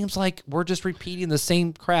 And it seems like we're just repeating the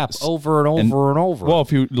same crap over and over and over. Well,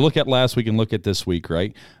 if you look at last week and look at this week,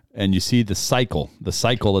 right, and you see the cycle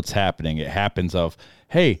that's happening, it happens of,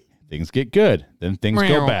 hey, things get good, then things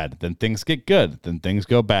go bad, then things get good, then things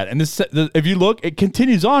go bad. And if you look, it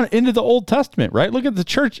continues on into the Old Testament, right? Look at the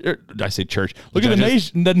church. I say church. Look at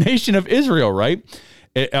the nation of Israel, right?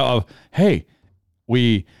 Hey,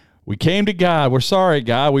 we came to God. We're sorry,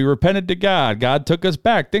 God. We repented to God. God took us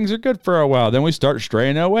back. Things are good for a while. Then we start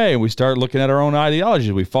straying away, and we start looking at our own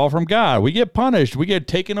ideologies. We fall from God. We get punished. We get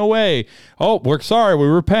taken away. Oh, we're sorry. We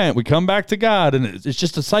repent. We come back to God, and it's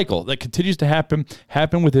just a cycle that continues to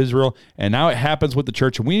happen with Israel, and now it happens with the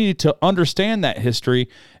church. And we need to understand that history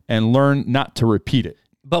and learn not to repeat it.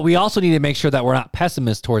 But we also need to make sure that we're not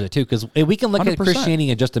pessimists towards it too, because we can look 100%. At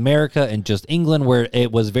Christianity in just America and just England, where it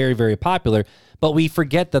was very, very popular, but we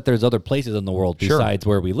forget that there's other places in the world besides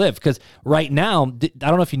where we live. Because right now, I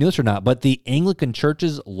don't know if you knew this or not, but the Anglican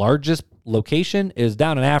Church's largest location is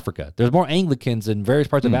down in Africa. There's more Anglicans in various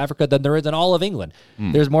parts of Africa than there is in all of England.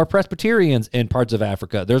 There's more Presbyterians in parts of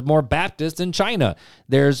Africa. There's more Baptists in China.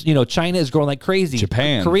 There's, China is growing like crazy.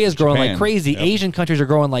 Korea is growing like crazy. Yep. Asian countries are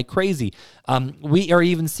growing like crazy. We are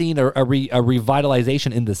even seeing a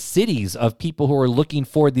revitalization in the cities of people who are looking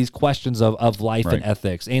for these questions of life and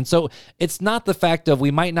ethics. And so it's not the fact of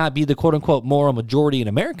we might not be the quote unquote moral majority in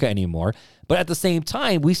America anymore, but at the same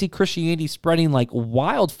time, we see Christianity spreading like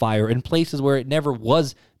wildfire in places where it never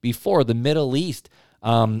was before. The Middle East,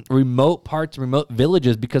 remote parts, remote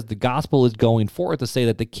villages, because the gospel is going forth to say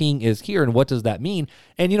that the king is here. And what does that mean?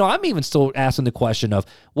 And, I'm even still asking the question of,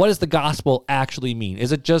 what does the gospel actually mean?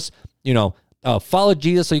 Is it just, follow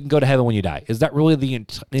Jesus so you can go to heaven when you die? Is that really the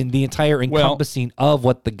entire encompassing of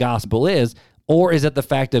what the gospel is? Or is it the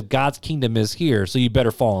fact of God's kingdom is here, so you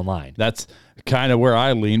better fall in line? That's kind of where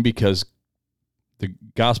I lean, because the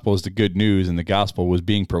gospel is the good news, and the gospel was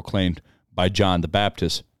being proclaimed by John the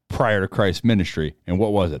Baptist prior to Christ's ministry. And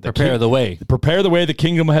what was it? Prepare the way. Prepare the way, the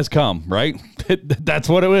kingdom has come, right? That's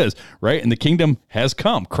what it is, right? And the kingdom has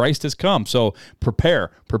come. Christ has come. So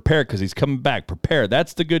prepare, because he's coming back. Prepare.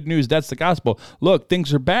 That's the good news. That's the gospel. Look,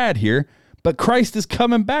 things are bad here, but Christ is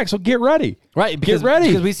coming back. So get ready. Right. Get ready.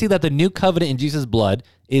 Because we see that the new covenant in Jesus' blood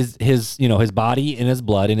is his body and his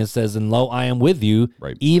blood. And it says, and lo, I am with you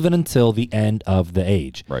even until the end of the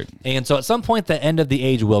age. Right. And so at some point, the end of the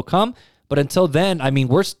age will come. But until then,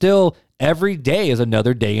 we're still, every day is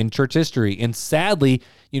another day in church history. And sadly,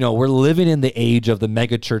 we're living in the age of the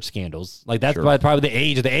mega church scandals. Like that's probably the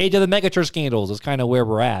age of the mega church scandals is kind of where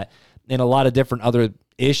we're at. and a lot of different other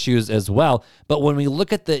issues as well. But when we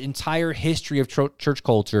look at the entire history of church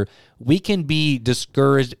culture, we can be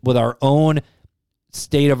discouraged with our own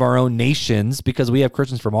state of our own nations because we have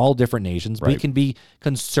Christians from all different nations. Right. We can be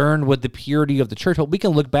concerned with the purity of the church, but we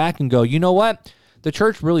can look back and go, you know what? The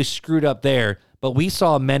church really screwed up there, but we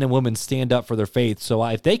saw men and women stand up for their faith. So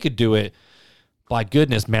if they could do it, by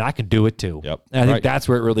goodness, man, I can do it too. Yep. And I think that's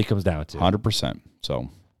where it really comes down to. 100%. So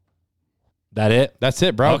that it? That's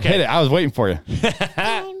it, bro. Okay. Hit it. I was waiting for you.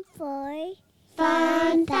 Time for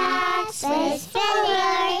Fun Facts with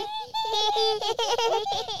Filler.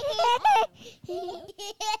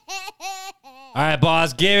 All right,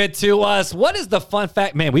 boss, give it to us. What is the fun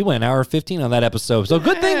fact? Man, we went an hour 15 on that episode. So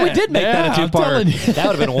good thing we did make that a I'm two-parter. telling you. That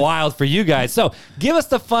would have been wild for you guys. So give us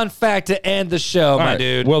the fun fact to end the show, my All right.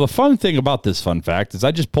 dude. Well, the fun thing about this fun fact is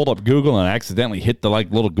I just pulled up Google and accidentally hit the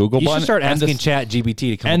little Google You button. should start and asking this- Chat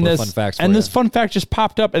GBT to come up and with this fun facts for and you. this fun fact just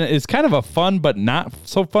popped up, and it's kind of a fun but not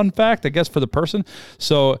so fun fact, I guess, for the person.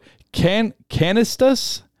 So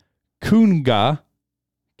Canistus Kunga,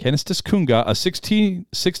 a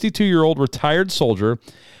 62-year-old retired soldier,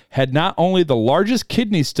 had not only the largest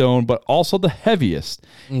kidney stone, but also the heaviest.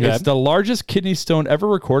 Okay. It's the largest kidney stone ever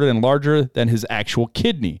recorded and larger than his actual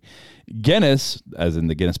kidney. Guinness, as in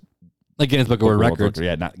the Guinness the Guinness Book of World Records.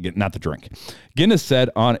 Yeah, not the drink. Guinness said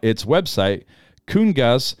on its website,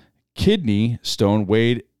 Kunga's kidney stone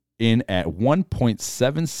weighed in at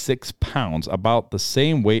 1.76 pounds, about the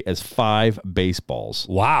same weight as 5 baseballs.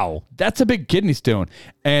 Wow. That's a big kidney stone.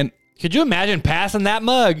 And Could you imagine passing that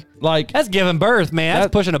mug? like, That's giving birth, man.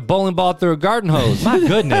 That's pushing a bowling ball through a garden hose. My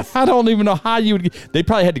goodness. I don't even know how you would. They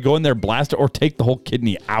probably had to go in there, blast it, or take the whole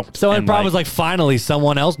kidney out. So the And, problem is like finally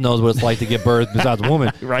someone else knows what it's like to give birth besides a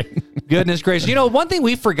woman. right. Goodness gracious. You know, one thing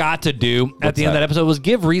we forgot to do at the end of that episode was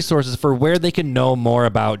give resources for where they can know more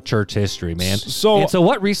about church history, man. So- so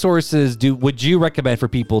what resources would you recommend for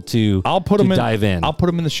people to I'll put them in. dive in? I'll put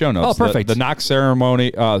them in the show notes. Oh, perfect. The Knox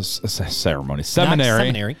seminary,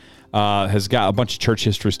 Seminary. has got a bunch of church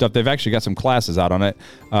history stuff. They've actually got some classes out on it.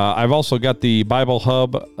 I've also got the Bible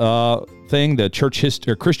Hub thing. The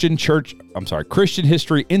Christian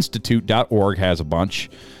History Institute.org has a bunch.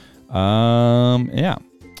 Yeah.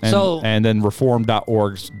 And then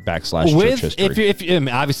reform.org/church history. if you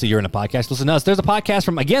obviously you're in a podcast, listen to us. There's a podcast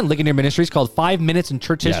from, again, Ligonier Ministries called 5 Minutes in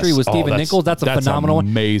Church History Yes. with Oh, Stephen that's- Nichols. That's a phenomenal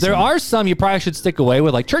amazing. one. There are some you probably should stick away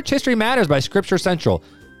with, like Church History Matters by Scripture Central.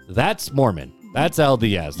 That's Mormon. That's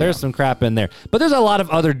LDS. There's some crap in there. But there's a lot of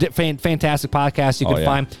other fantastic podcasts you can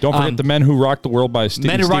find. Don't forget The Men Who Rocked the World by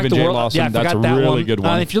Men Who Rocked Stephen the J. World. Lawson. Yeah, I That's a forgot that really one. good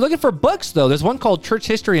one. If you're looking for books, though, there's one called Church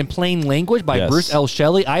History in Plain Language by Yes. Bruce L.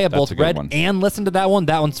 Shelley. I have That's both a good read one. and listened to that one.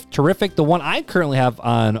 That one's terrific. The one I currently have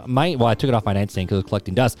on I took it off my nightstand because it was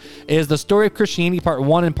collecting dust, is The Story of Christianity Part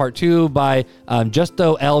 1 and Part 2 by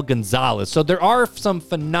Justo L. Gonzalez. So there are some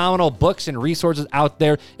phenomenal books and resources out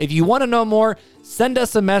there. If you want to know more, send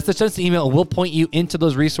us a message, send us an email, and we'll point you into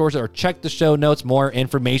those resources, or check the show notes, more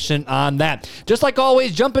information on that. Just like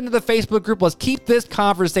always, jump into the Facebook group. Let's keep this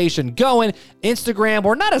conversation going. Instagram,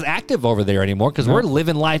 we're not as active over there anymore because we're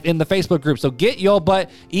living life in the Facebook group. So get your butt,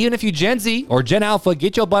 even if you Gen Z or Gen Alpha,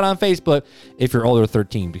 get your butt on Facebook if you're older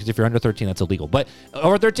 13, because if you're under 13, that's illegal. But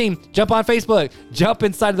over 13, jump on Facebook, jump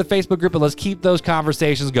inside of the Facebook group, and let's keep those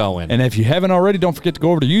conversations going. And if you haven't already, don't forget to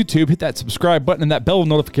go over to YouTube, hit that subscribe button and that bell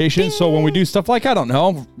notification. So when we do stuff like, I don't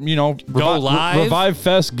know, live. Revive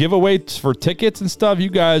Fest giveaways for tickets and stuff, you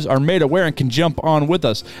guys are made aware and can jump on with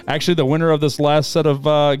us. Actually, the winner of this last set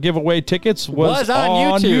of giveaway tickets was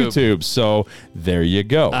on YouTube. So there you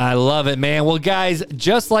go. I love it, man. Well, guys,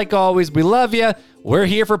 just like always, we love you. We're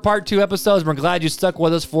here for part 2 episodes. We're glad you stuck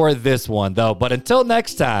with us for this one, though. But until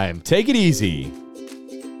next time, Take it easy.